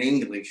say it in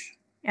English.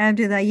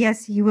 Alhamdulillah,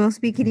 yes, he will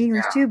speak in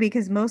English too,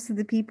 because most of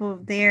the people,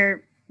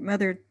 their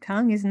mother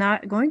tongue is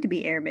not going to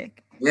be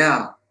Arabic.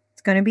 Yeah.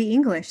 It's going to be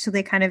English. So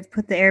they kind of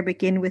put the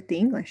Arabic in with the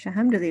English,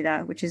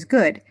 alhamdulillah, which is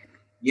good.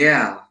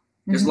 Yeah.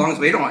 As long as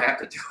we don't have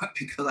to do it,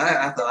 because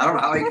I thought, I don't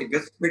know how you could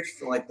get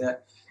switched like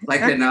that.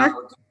 Like in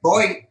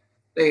Detroit,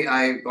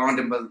 I've gone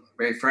to a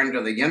very friend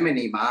of the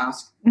Yemeni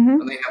mosque,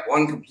 and they have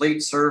one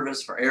complete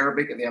service for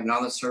Arabic, and they have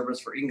another service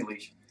for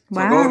English.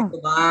 So go to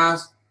the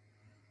mosque,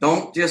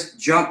 don't just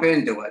jump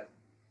into it.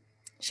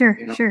 Sure.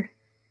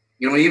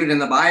 Even in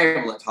the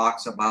Bible, it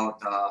talks about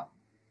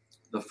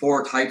the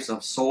 4 types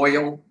of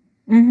soil.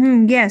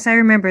 Mm-hmm. Yes, I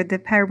remember the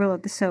parable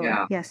of the sower.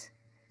 Yeah. Yes.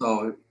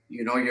 So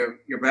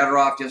you're better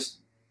off just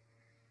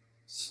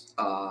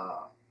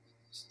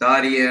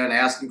studying,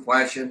 asking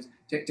questions.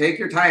 Take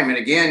your time, and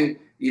again,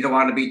 you don't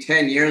want to be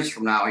 10 years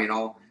from now.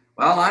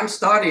 Well, I'm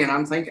studying.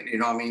 I'm thinking.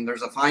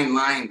 There's a fine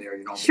line there.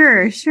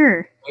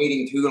 Sure.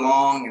 Waiting too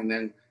long, and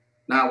then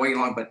not waiting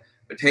long, but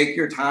take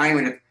your time,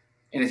 and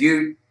if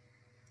you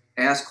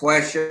ask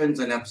questions,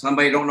 and if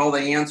somebody don't know the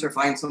answer,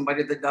 find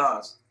somebody that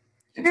does,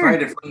 and try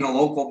to find a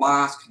local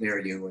mosque near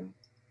you,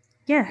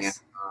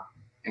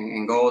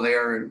 and go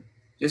there and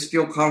just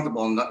feel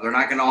comfortable. And they're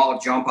not going to all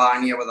jump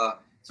on you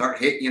start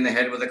hitting you in the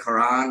head with the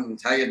Quran and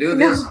tell you do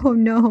this,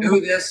 do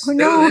this,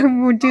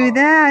 won't do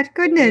that.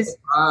 Goodness,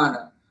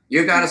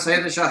 you got to say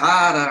the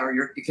Shahada, or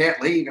you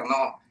can't leave.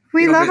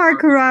 We love our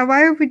Quran.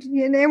 Why would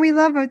you? And we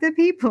love other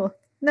people.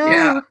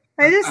 No,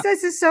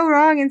 this is so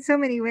wrong in so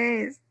many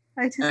ways.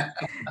 I just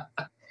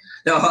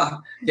they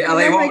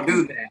won't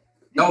do that.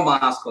 No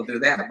mosque will do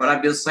that. But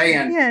I'm just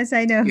saying. Yes,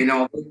 I know. You're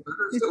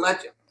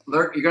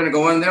going to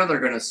go in there. They're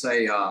going to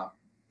say,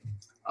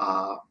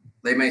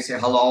 they may say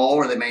hello,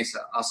 or they may say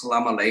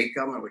assalamu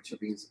alaikum, which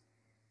means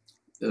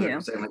say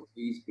like,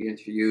 peace be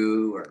unto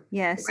you. Or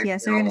yes, they're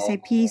going to say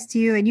peace to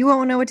you, and you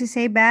won't know what to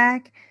say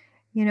back.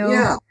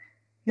 Yeah.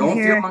 Don't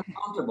feel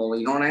uncomfortable.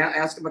 You don't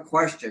ask them a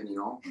question.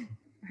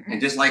 And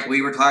just like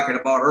we were talking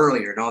about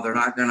earlier, they're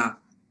not going to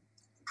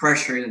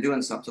pressure you into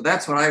doing something. So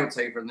that's what I would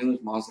say for the new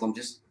Muslim.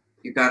 Just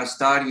you've got to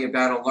study, you've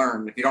got to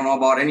learn. If you don't know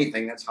about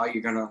anything, that's how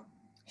you're going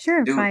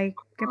to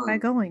by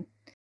going.